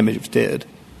damage if it did.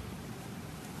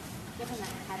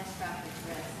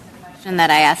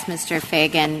 That I asked Mr.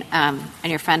 Fagan and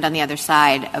your friend on the other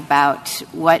side about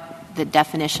what the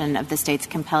definition of the state's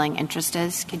compelling interest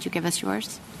is. Could you give us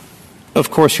yours? Of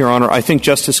course, Your Honor. I think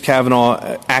Justice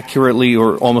Kavanaugh accurately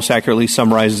or almost accurately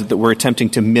summarizes that we're attempting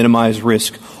to minimize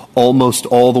risk almost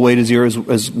all the way to zero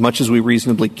as much as we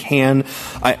reasonably can.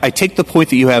 I take the point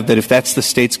that you have that if that's the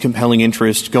state's compelling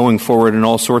interest going forward in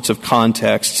all sorts of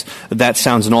contexts, that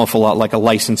sounds an awful lot like a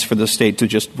license for the state to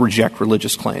just reject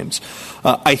religious claims.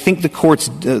 I think the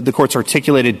court's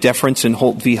articulated deference in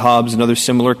Holt v. Hobbs and other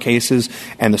similar cases,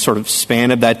 and the sort of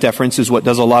span of that deference is what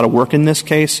does a lot of work in this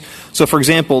case. So, for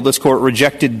example, this court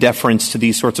rejected deference to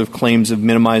these sorts of claims of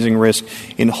minimizing risk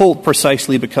in Holt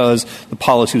precisely because the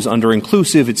policy was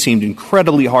under-inclusive. It seemed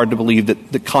incredibly hard to believe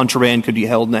that the contraband could be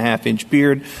held in a half-inch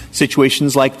beard,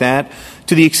 situations like that.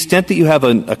 To the extent that you have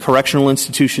a correctional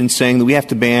institution saying that we have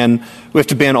to ban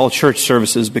all church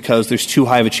services because there's too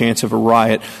high of a chance of a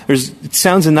riot, it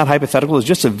sounds in that hypothetical as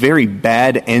just a very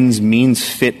bad ends-means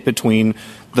fit between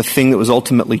the thing that was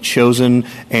ultimately chosen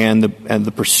and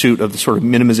the pursuit of the sort of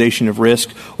minimization of risk,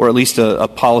 or at least a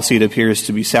policy that appears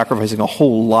to be sacrificing a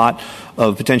whole lot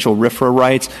of potential RFRA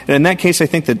rights. And in that case, I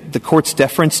think that the court's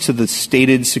deference to the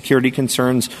stated security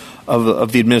concerns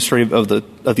of the administrative of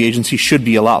the agency should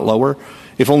be a lot lower.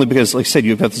 If only because, like I said,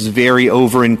 you've got this very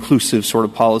over-inclusive sort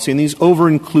of policy. And these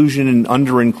over-inclusion and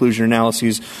under-inclusion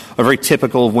analyses are very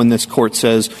typical of when this court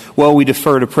says, well, we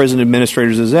defer to prison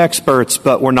administrators as experts,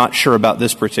 but we're not sure about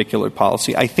this particular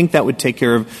policy. I think that would take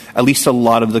care of at least a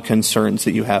lot of the concerns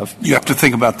that you have. You have to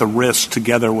think about the risk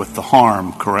together with the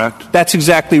harm, correct? That's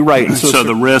exactly right. So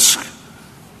the risk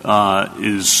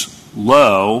is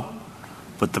low,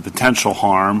 but the potential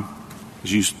harm,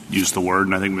 as you used the word,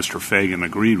 and I think Mr. Fagan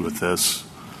agreed with this,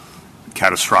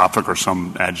 catastrophic or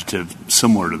some adjective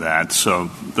similar to that.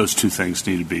 So those two things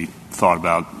need to be thought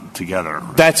about together.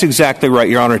 Right? That's exactly right,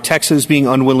 Your Honor. Texas being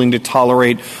unwilling to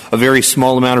tolerate a very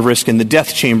small amount of risk in the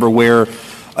death chamber where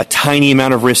a tiny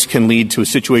amount of risk can lead to a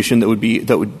situation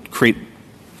that would create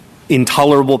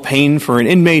intolerable pain for an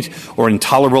inmate or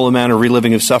intolerable amount of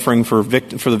reliving of suffering for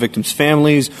the victims'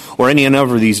 families or any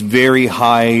number of these very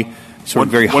high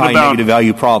negative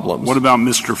value problems. What about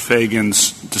Mr.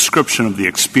 Fagan's description of the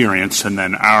experience and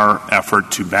then our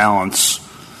effort to balance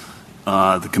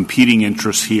the competing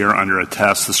interests here under a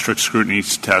test, the strict scrutiny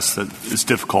test that is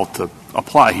difficult to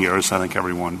apply here, as I think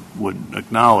everyone would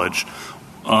acknowledge?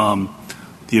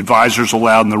 The advisors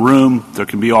allowed in the room, there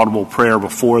can be audible prayer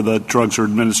before the drugs are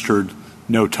administered,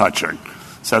 no touching.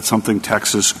 Is that something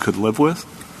Texas could live with?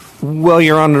 Well,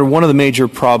 Your Honor, one of the major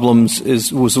problems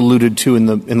was alluded to in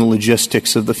the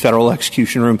logistics of the federal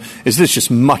execution room is this just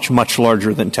much, much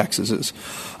larger than Texas is.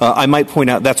 I might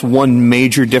point out that's one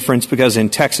major difference because in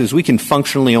Texas we can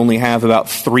functionally only have about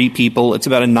 3 people. It's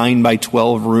about a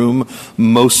 9-by-12 room.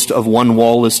 Most of one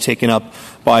wall is taken up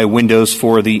by windows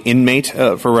for the inmate,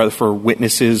 for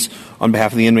witnesses on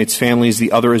behalf of the inmates' families.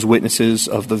 The other is witnesses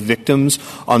of the victims.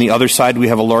 On the other side, we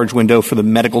have a large window for the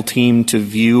medical team to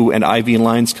view and IV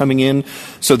lines coming in.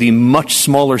 So the much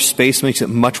smaller space makes it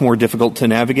much more difficult to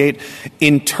navigate.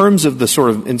 In terms of your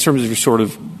sort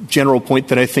of general point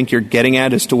that I think you're getting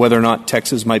at as to whether or not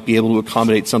Texas might be able to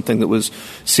accommodate something that was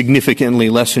significantly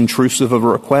less intrusive of a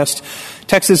request,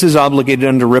 Texas is obligated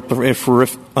under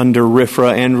RFRA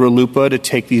and RLUIPA to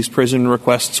take these prison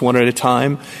requests one at a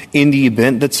time. In the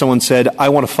event that someone said, I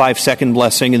want a 5-second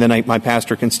blessing and then my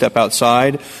pastor can step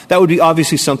outside, that would be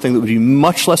obviously something that would be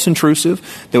much less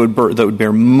intrusive, that would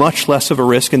bear much less of a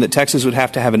risk, and that Texas would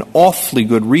have to have an awfully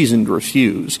good reason to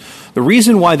refuse. The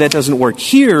reason why that doesn't work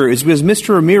here is because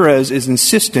Mr. Ramirez is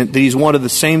insistent that he's wanted the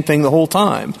same thing the whole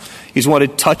time. He's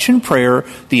wanted touch and prayer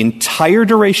the entire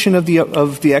duration of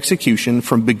the execution,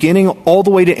 from beginning all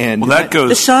the way to end. Well,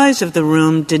 the size of the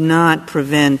room did not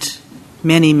prevent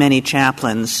many, many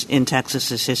chaplains in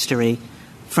Texas's history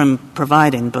from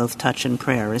providing both touch and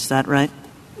prayer. Is that right?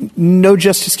 No,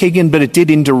 Justice Kagan, but it did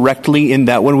indirectly, in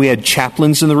that when we had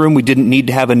chaplains in the room, we didn't need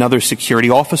to have another security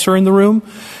officer in the room.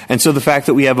 And so the fact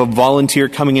that we have a volunteer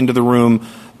coming into the room,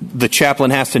 the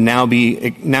chaplain has to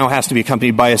be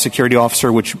accompanied by a security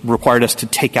officer, which required us to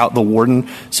take out the warden.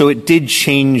 So it did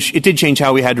change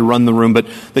how we had to run the room, but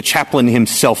the chaplain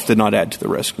himself did not add to the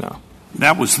risk, no.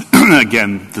 That was,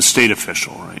 again, the state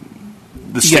official, right?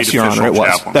 The state yes, Your official Honor, it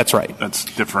chaplain. was. That's right. That's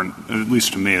different. At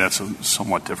least to me, that's a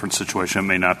somewhat different situation. It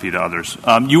may not be to others.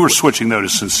 You were switching, though, to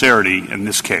sincerity in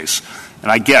this case. And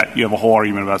I get you have a whole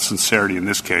argument about sincerity in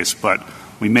this case, but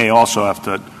we may also have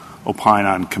to opine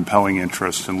on compelling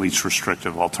interest and least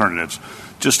restrictive alternatives.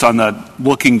 Just on the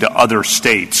looking to other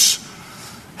states,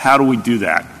 how do we do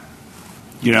that?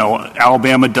 You know,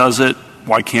 Alabama does it.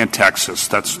 Why can't Texas?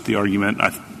 That's the argument.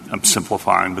 I'm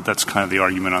simplifying, but that's kind of the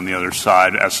argument on the other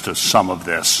side as to some of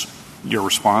this. Your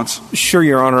response? Sure,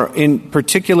 Your Honor. In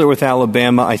particular with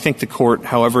Alabama, I think the court,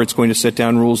 however it's going to set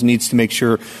down rules, needs to make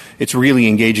sure it's really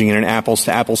engaging in an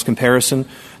apples-to-apples comparison.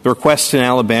 The request in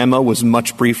Alabama was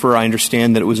much briefer. I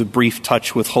understand that it was a brief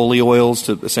touch with holy oils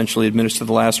to essentially administer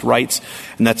the last rites,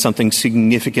 and that's something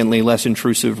significantly less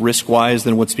intrusive risk-wise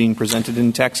than what's being presented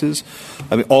in Texas.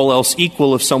 I mean, all else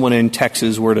equal, if someone in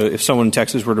Texas were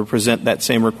to present that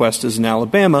same request as in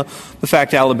Alabama, the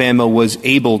fact Alabama was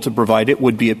able to provide it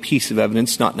would be a piece of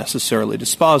evidence, not necessarily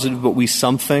dispositive, but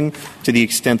something to the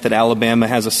extent that Alabama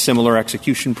has a similar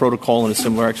execution protocol and a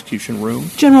similar execution room.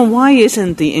 General, why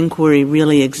isn't the inquiry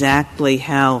really exactly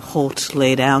how Holt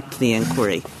laid out the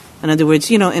inquiry? In other words,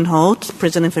 in Holt,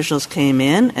 prison officials came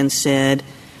in and said,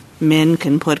 men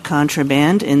can put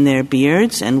contraband in their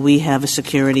beards, and we have a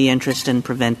security interest in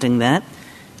preventing that.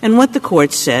 And what the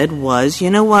court said was, you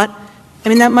know what? I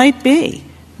mean, that might be,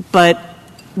 but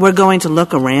we're going to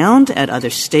look around at other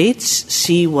states,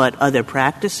 see what other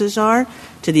practices are.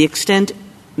 To the extent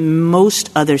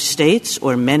most other states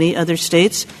or many other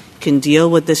states can deal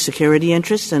with the security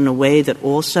interest in a way that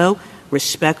also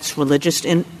respects religious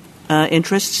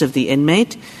interests of the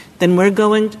inmate, then we're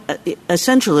going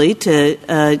essentially to,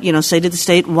 say to the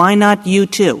state, why not you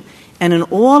too? And in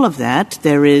all of that,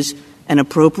 there is an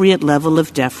appropriate level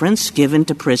of deference given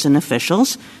to prison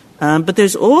officials, but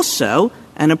there's also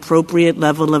an appropriate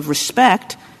level of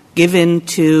respect given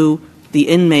to the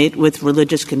inmate with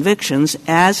religious convictions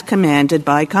as commanded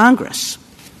by Congress.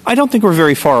 I don't think we're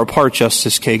very far apart,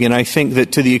 Justice Kagan. I think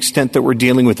that to the extent that we're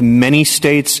dealing with many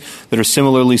states that are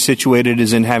similarly situated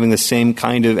as in having the same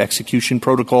kind of execution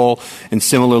protocol and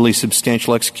similarly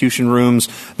substantial execution rooms,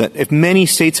 that if many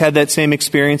states had that same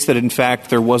experience, that in fact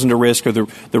there wasn't a risk or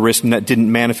the risk that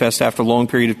didn't manifest after a long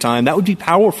period of time, that would be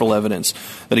powerful evidence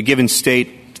that a given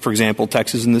state, for example,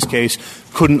 Texas in this case,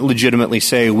 couldn't legitimately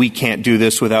say we can't do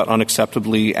this without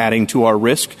unacceptably adding to our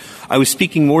risk. I was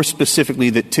speaking more specifically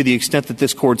that to the extent that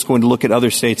this court's going to look at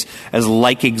other states as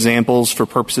like examples for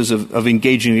purposes of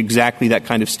engaging exactly that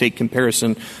kind of state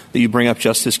comparison that you bring up,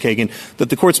 Justice Kagan, that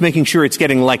the court's making sure it's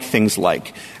getting like things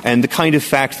like. And the kind of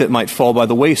fact that might fall by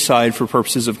the wayside for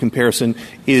purposes of comparison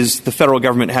is the federal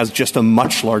government has just a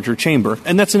much larger chamber.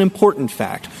 And that's an important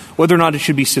fact. Whether or not it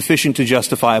should be sufficient to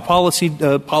justify a policy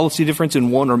difference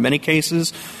in one or many cases,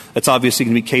 that's obviously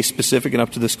going to be case-specific and up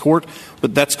to this court.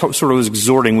 But that's sort of what I was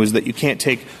exhorting, was that you can't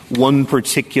take one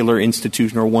particular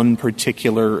institution or one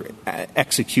particular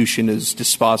execution as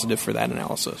dispositive for that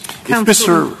analysis. If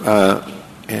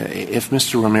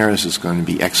Mr. Ramirez is going to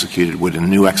be executed, would a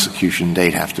new execution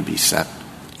date have to be set?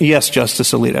 Yes,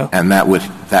 Justice Alito. And that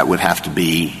would have to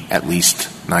be at least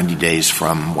 90 days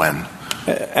from when?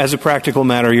 As a practical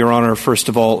matter, Your Honor, first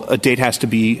of all, a state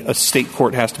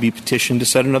court has to be petitioned to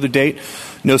set another date.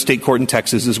 No state court in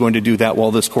Texas is going to do that while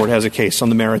this court has a case on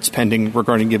the merits pending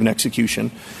regarding given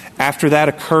execution. After that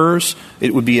occurs,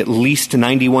 it would be at least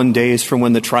 91 days from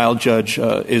when the trial judge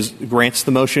grants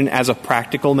the motion. As a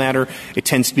practical matter, it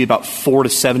tends to be about 4 to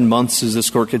 7 months, as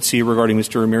this court could see, regarding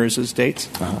Mr. Ramirez's dates.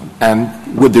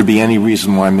 And would there be any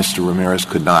reason why Mr. Ramirez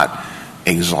could not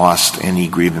exhaust any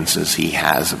grievances he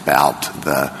has about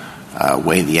the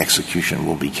way the execution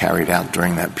will be carried out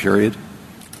during that period?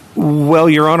 Well,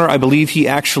 Your Honor, I believe he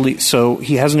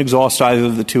hasn't exhausted either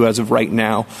of the two as of right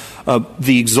now.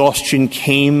 The exhaustion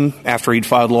came after he'd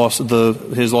filed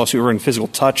his lawsuit in physical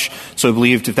touch, so I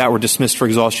believed if that were dismissed for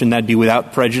exhaustion, that'd be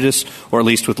without prejudice, or at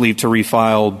least with leave to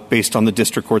refile based on the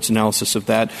district court's analysis of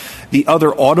that. The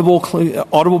other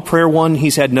audible prayer one,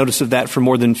 he's had notice of that for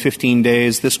more than 15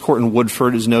 days. This court in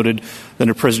Woodford has noted that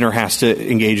a prisoner has to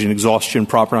engage in exhaustion,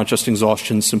 proper, not just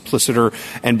exhaustion, simpliciter,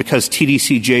 and because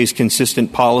TDCJ's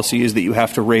consistent policy is that you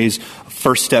have to raise a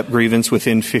first-step grievance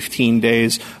within 15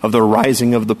 days of the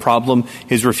arising of the problem,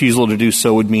 his refusal to do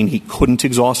so would mean he couldn't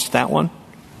exhaust that one.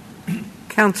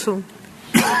 Counsel,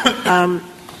 I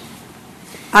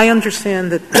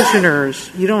understand that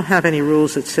prisoners, you don't have any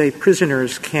rules that say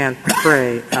prisoners can't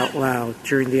pray out loud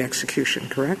during the execution,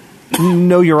 correct?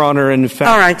 No, Your Honor. In fact,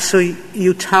 all right, so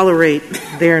you tolerate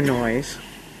their noise.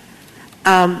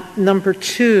 Number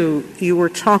two, you were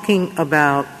talking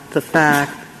about the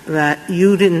fact that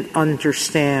you didn't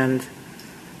understand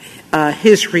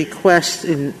his request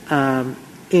in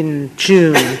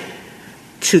June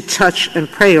to touch and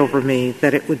pray over me,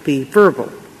 that it would be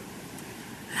verbal.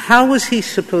 How was he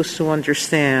supposed to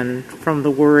understand from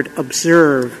the word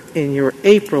observe in your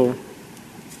April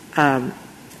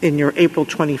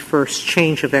 21st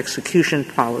change of execution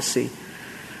policy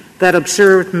that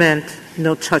observed meant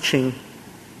no touching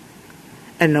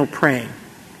and no praying?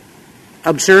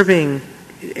 Observing,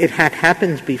 it had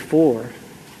happened before.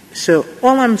 So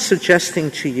all I'm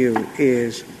suggesting to you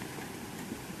is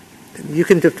you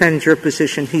can defend your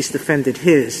position, he's defended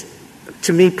his.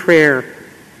 To me, prayer,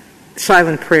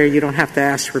 silent prayer, you don't have to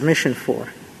ask permission for.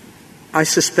 I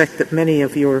suspect that many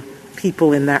of your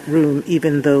people in that room,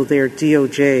 even though they're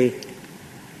DOJ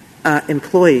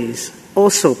employees,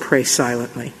 also pray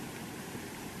silently.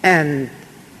 And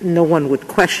no one would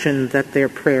question that their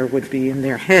prayer would be in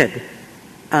their head.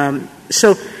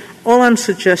 So all I'm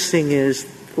suggesting is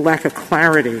lack of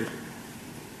clarity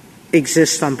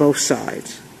exists on both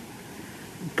sides.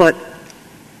 But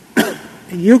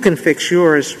you can fix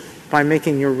yours by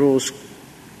making your rules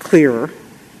clearer.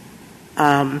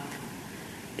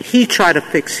 He tried to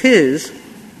fix his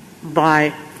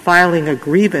by filing a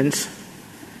grievance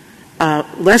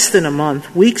less than a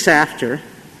month, weeks after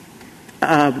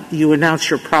you announced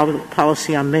your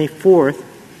policy on May 4th.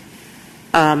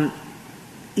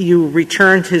 You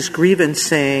returned his grievance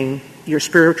saying your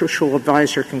spiritual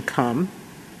advisor can come.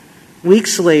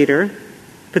 Weeks later,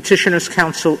 Petitioner's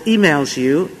counsel emails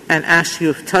you and asks you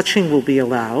if touching will be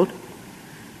allowed.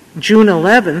 June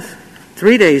 11th,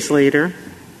 3 days later,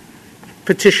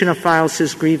 Petitioner files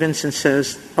his grievance and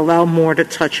says, allow more to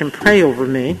touch and pray over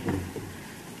me.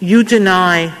 You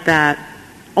deny that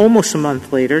almost a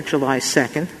month later, July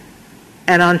 2nd,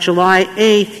 and on July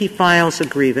 8th, he files a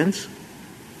grievance.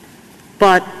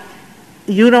 But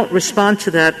you don't respond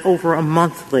to that over a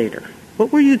month later.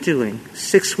 What were you doing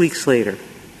 6 weeks later?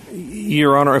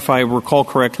 Your Honor, if I recall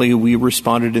correctly, we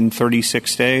responded in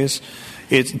 36 days.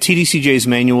 TDCJ's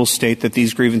manuals state that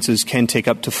these grievances can take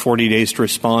up to 40 days to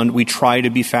respond. We try to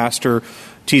be faster.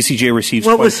 TDCJ receives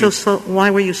What was so slow?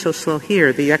 Why were you so slow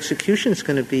here? The execution is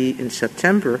going to be in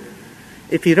September.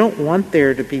 If you don't want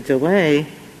there to be delay,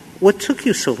 what took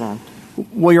you so long?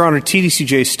 Well, Your Honor,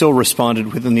 TDCJ still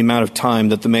responded within the amount of time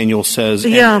that the manual says.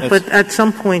 Yeah, but at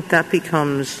some point that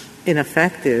becomes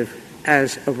ineffective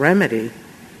as a remedy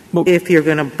if you're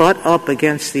going to butt up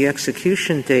against the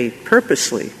execution date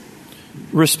purposely.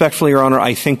 Respectfully, Your Honor,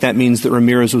 I think that means that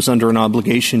Ramirez was under an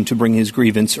obligation to bring his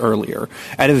grievance earlier.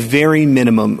 At a very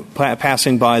minimum,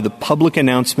 passing by the public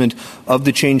announcement of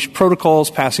the changed protocols,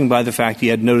 passing by the fact he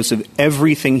had notice of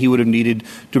everything he would have needed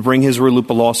to bring his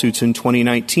RLUIPA lawsuits in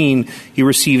 2019, he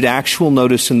received actual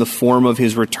notice in the form of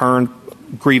his return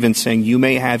grievance saying, you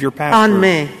may have your password. On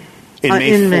May.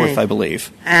 In May 4th, I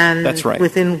believe. And that's right.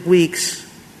 Within weeks,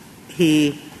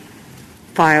 he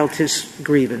filed his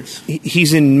grievance.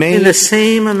 He's in May. In the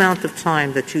same amount of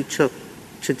time that you took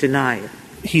to deny it.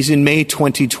 He's in May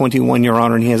 2021, Your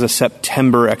Honor, and he has a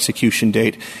September execution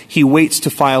date. He waits to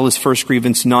file his first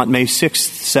grievance not May 6th,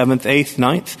 7th, 8th,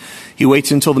 9th. He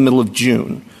waits until the middle of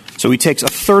June. So he takes a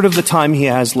third of the time he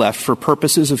has left for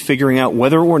purposes of figuring out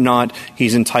whether or not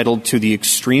he's entitled to the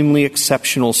extremely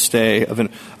exceptional stay of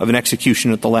an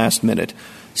execution at the last minute.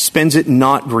 Spends it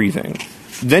not grieving.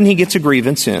 Then he gets a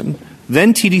grievance in.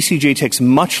 Then TDCJ takes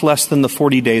much less than the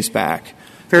 40 days back.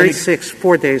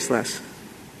 4 days less.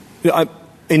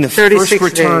 In the first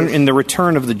return, in the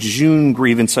return of the June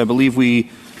grievance, I believe we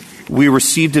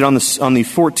received it on the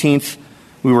 14th.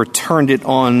 We returned it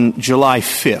on July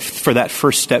 5th for that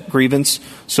first step grievance,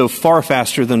 so far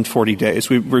faster than 40 days.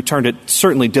 We returned it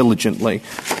certainly diligently.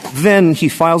 Then he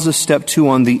files a step 2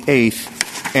 on the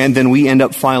 8th, and then we end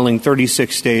up filing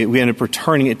 36 days. We end up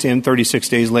returning it to him 36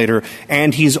 days later,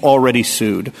 and he's already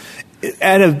sued.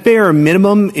 At a bare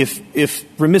minimum, if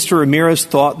Mr. Ramirez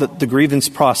thought that the grievance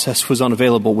process was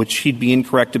unavailable, which he'd be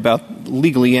incorrect about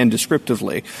legally and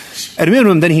descriptively, at a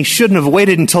minimum, then he shouldn't have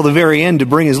waited until the very end to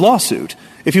bring his lawsuit.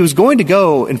 If he was going to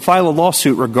go and file a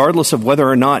lawsuit regardless of whether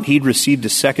or not he'd received a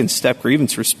second step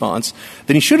grievance response,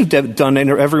 then he should have done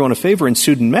everyone a favor and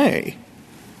sued in May.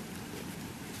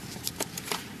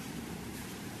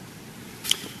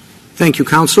 Thank you,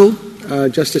 counsel.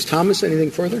 Justice Thomas,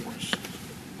 anything further?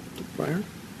 Prior?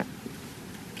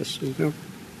 No.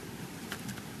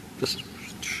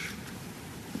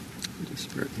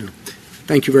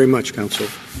 Thank you very much, counsel.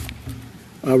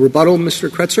 Rebuttal, Mr.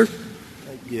 Kretzer?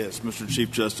 Yes, Mr.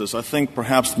 Chief Justice. I think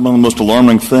perhaps one of the most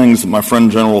alarming things that my friend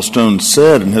General Stone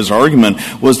said in his argument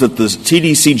was that the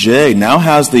TDCJ now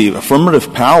has the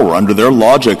affirmative power under their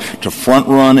logic to front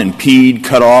run, impede,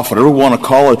 cut off, whatever we want to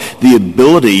call it, the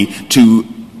ability to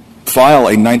file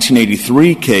a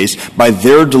 1983 case by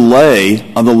their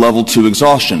delay on the level 2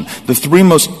 exhaustion. The 3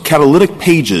 most catalytic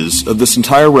pages of this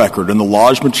entire record in the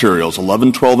lodged materials,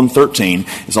 11, 12, and 13,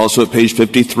 is also at page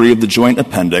 53 of the joint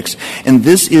appendix. And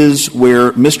this is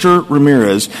where Mr.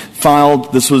 Ramirez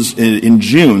filed, this was in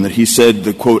June, that he said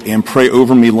the, quote, "and pray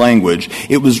over me" language.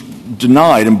 It was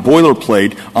denied in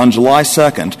boilerplate on July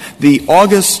 2nd. The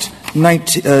August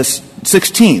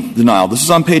 16th denial, this is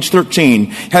on page 13,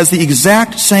 has the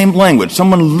exact same language.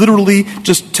 Someone literally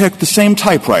just took the same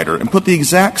typewriter and put the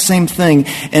exact same thing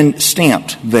and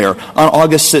stamped there on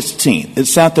August 16th. It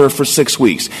sat there for 6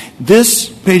 weeks. This,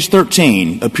 page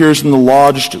 13, appears in the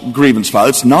lodged grievance file.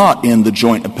 It's not in the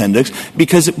joint appendix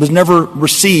because it was never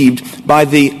received by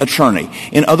the attorney.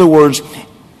 In other words,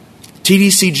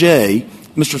 TDCJ,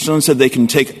 Mr. Stone said they can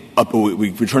take up,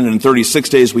 we return it in 36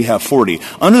 days, we have 40.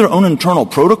 Under their own internal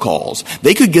protocols,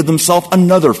 they could give themselves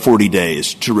another 40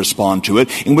 days to respond to it,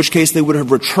 in which case they would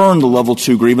have returned the level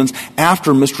 2 grievance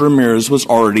after Mr. Ramirez was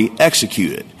already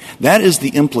executed. That is the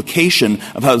implication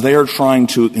of how they are trying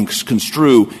to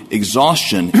construe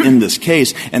exhaustion in this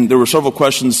case. And there were several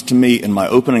questions to me in my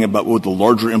opening about what would the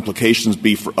larger implications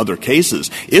be for other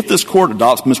cases. If this court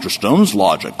adopts Mr. Stone's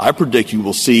logic, I predict you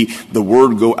will see the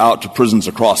word go out to prisons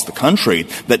across the country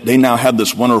that they now have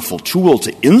this wonderful tool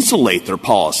to insulate their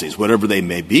policies, whatever they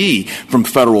may be, from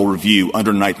federal review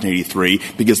under 1983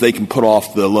 because they can put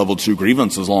off the level 2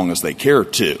 grievance as long as they care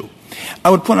to. I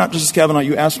would point out, Justice Kavanaugh,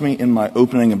 you asked me in my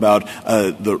opening about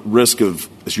the risk of,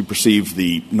 as you perceive,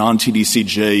 the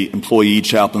non-TDCJ employee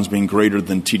chaplains being greater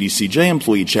than TDCJ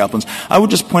employee chaplains. I would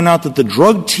just point out that the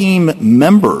drug team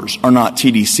members are not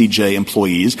TDCJ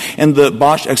employees, and the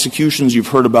botched executions you've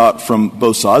heard about from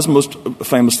both sides, most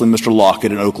famously Mr.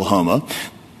 Lockett in Oklahoma,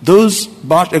 those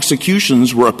botched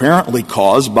executions were apparently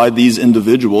caused by these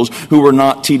individuals who were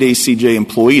not TDCJ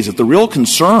employees. If the real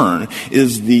concern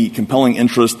is the compelling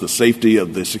interest, the safety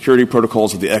of the security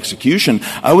protocols of the execution,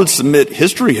 I would submit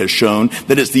history has shown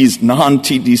that it's these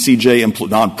non-TDCJ,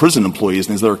 non-prison employees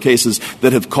in these other cases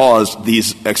that have caused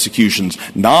these executions,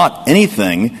 not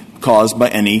anything caused by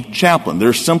any chaplain.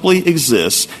 There simply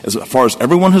exists, as far as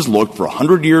everyone has looked for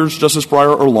 100 years, Justice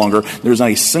Breyer, or longer, there's not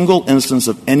a single instance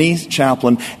of any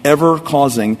chaplain ever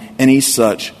causing any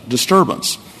such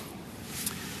disturbance.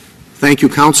 Thank you,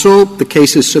 counsel. The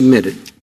case is submitted.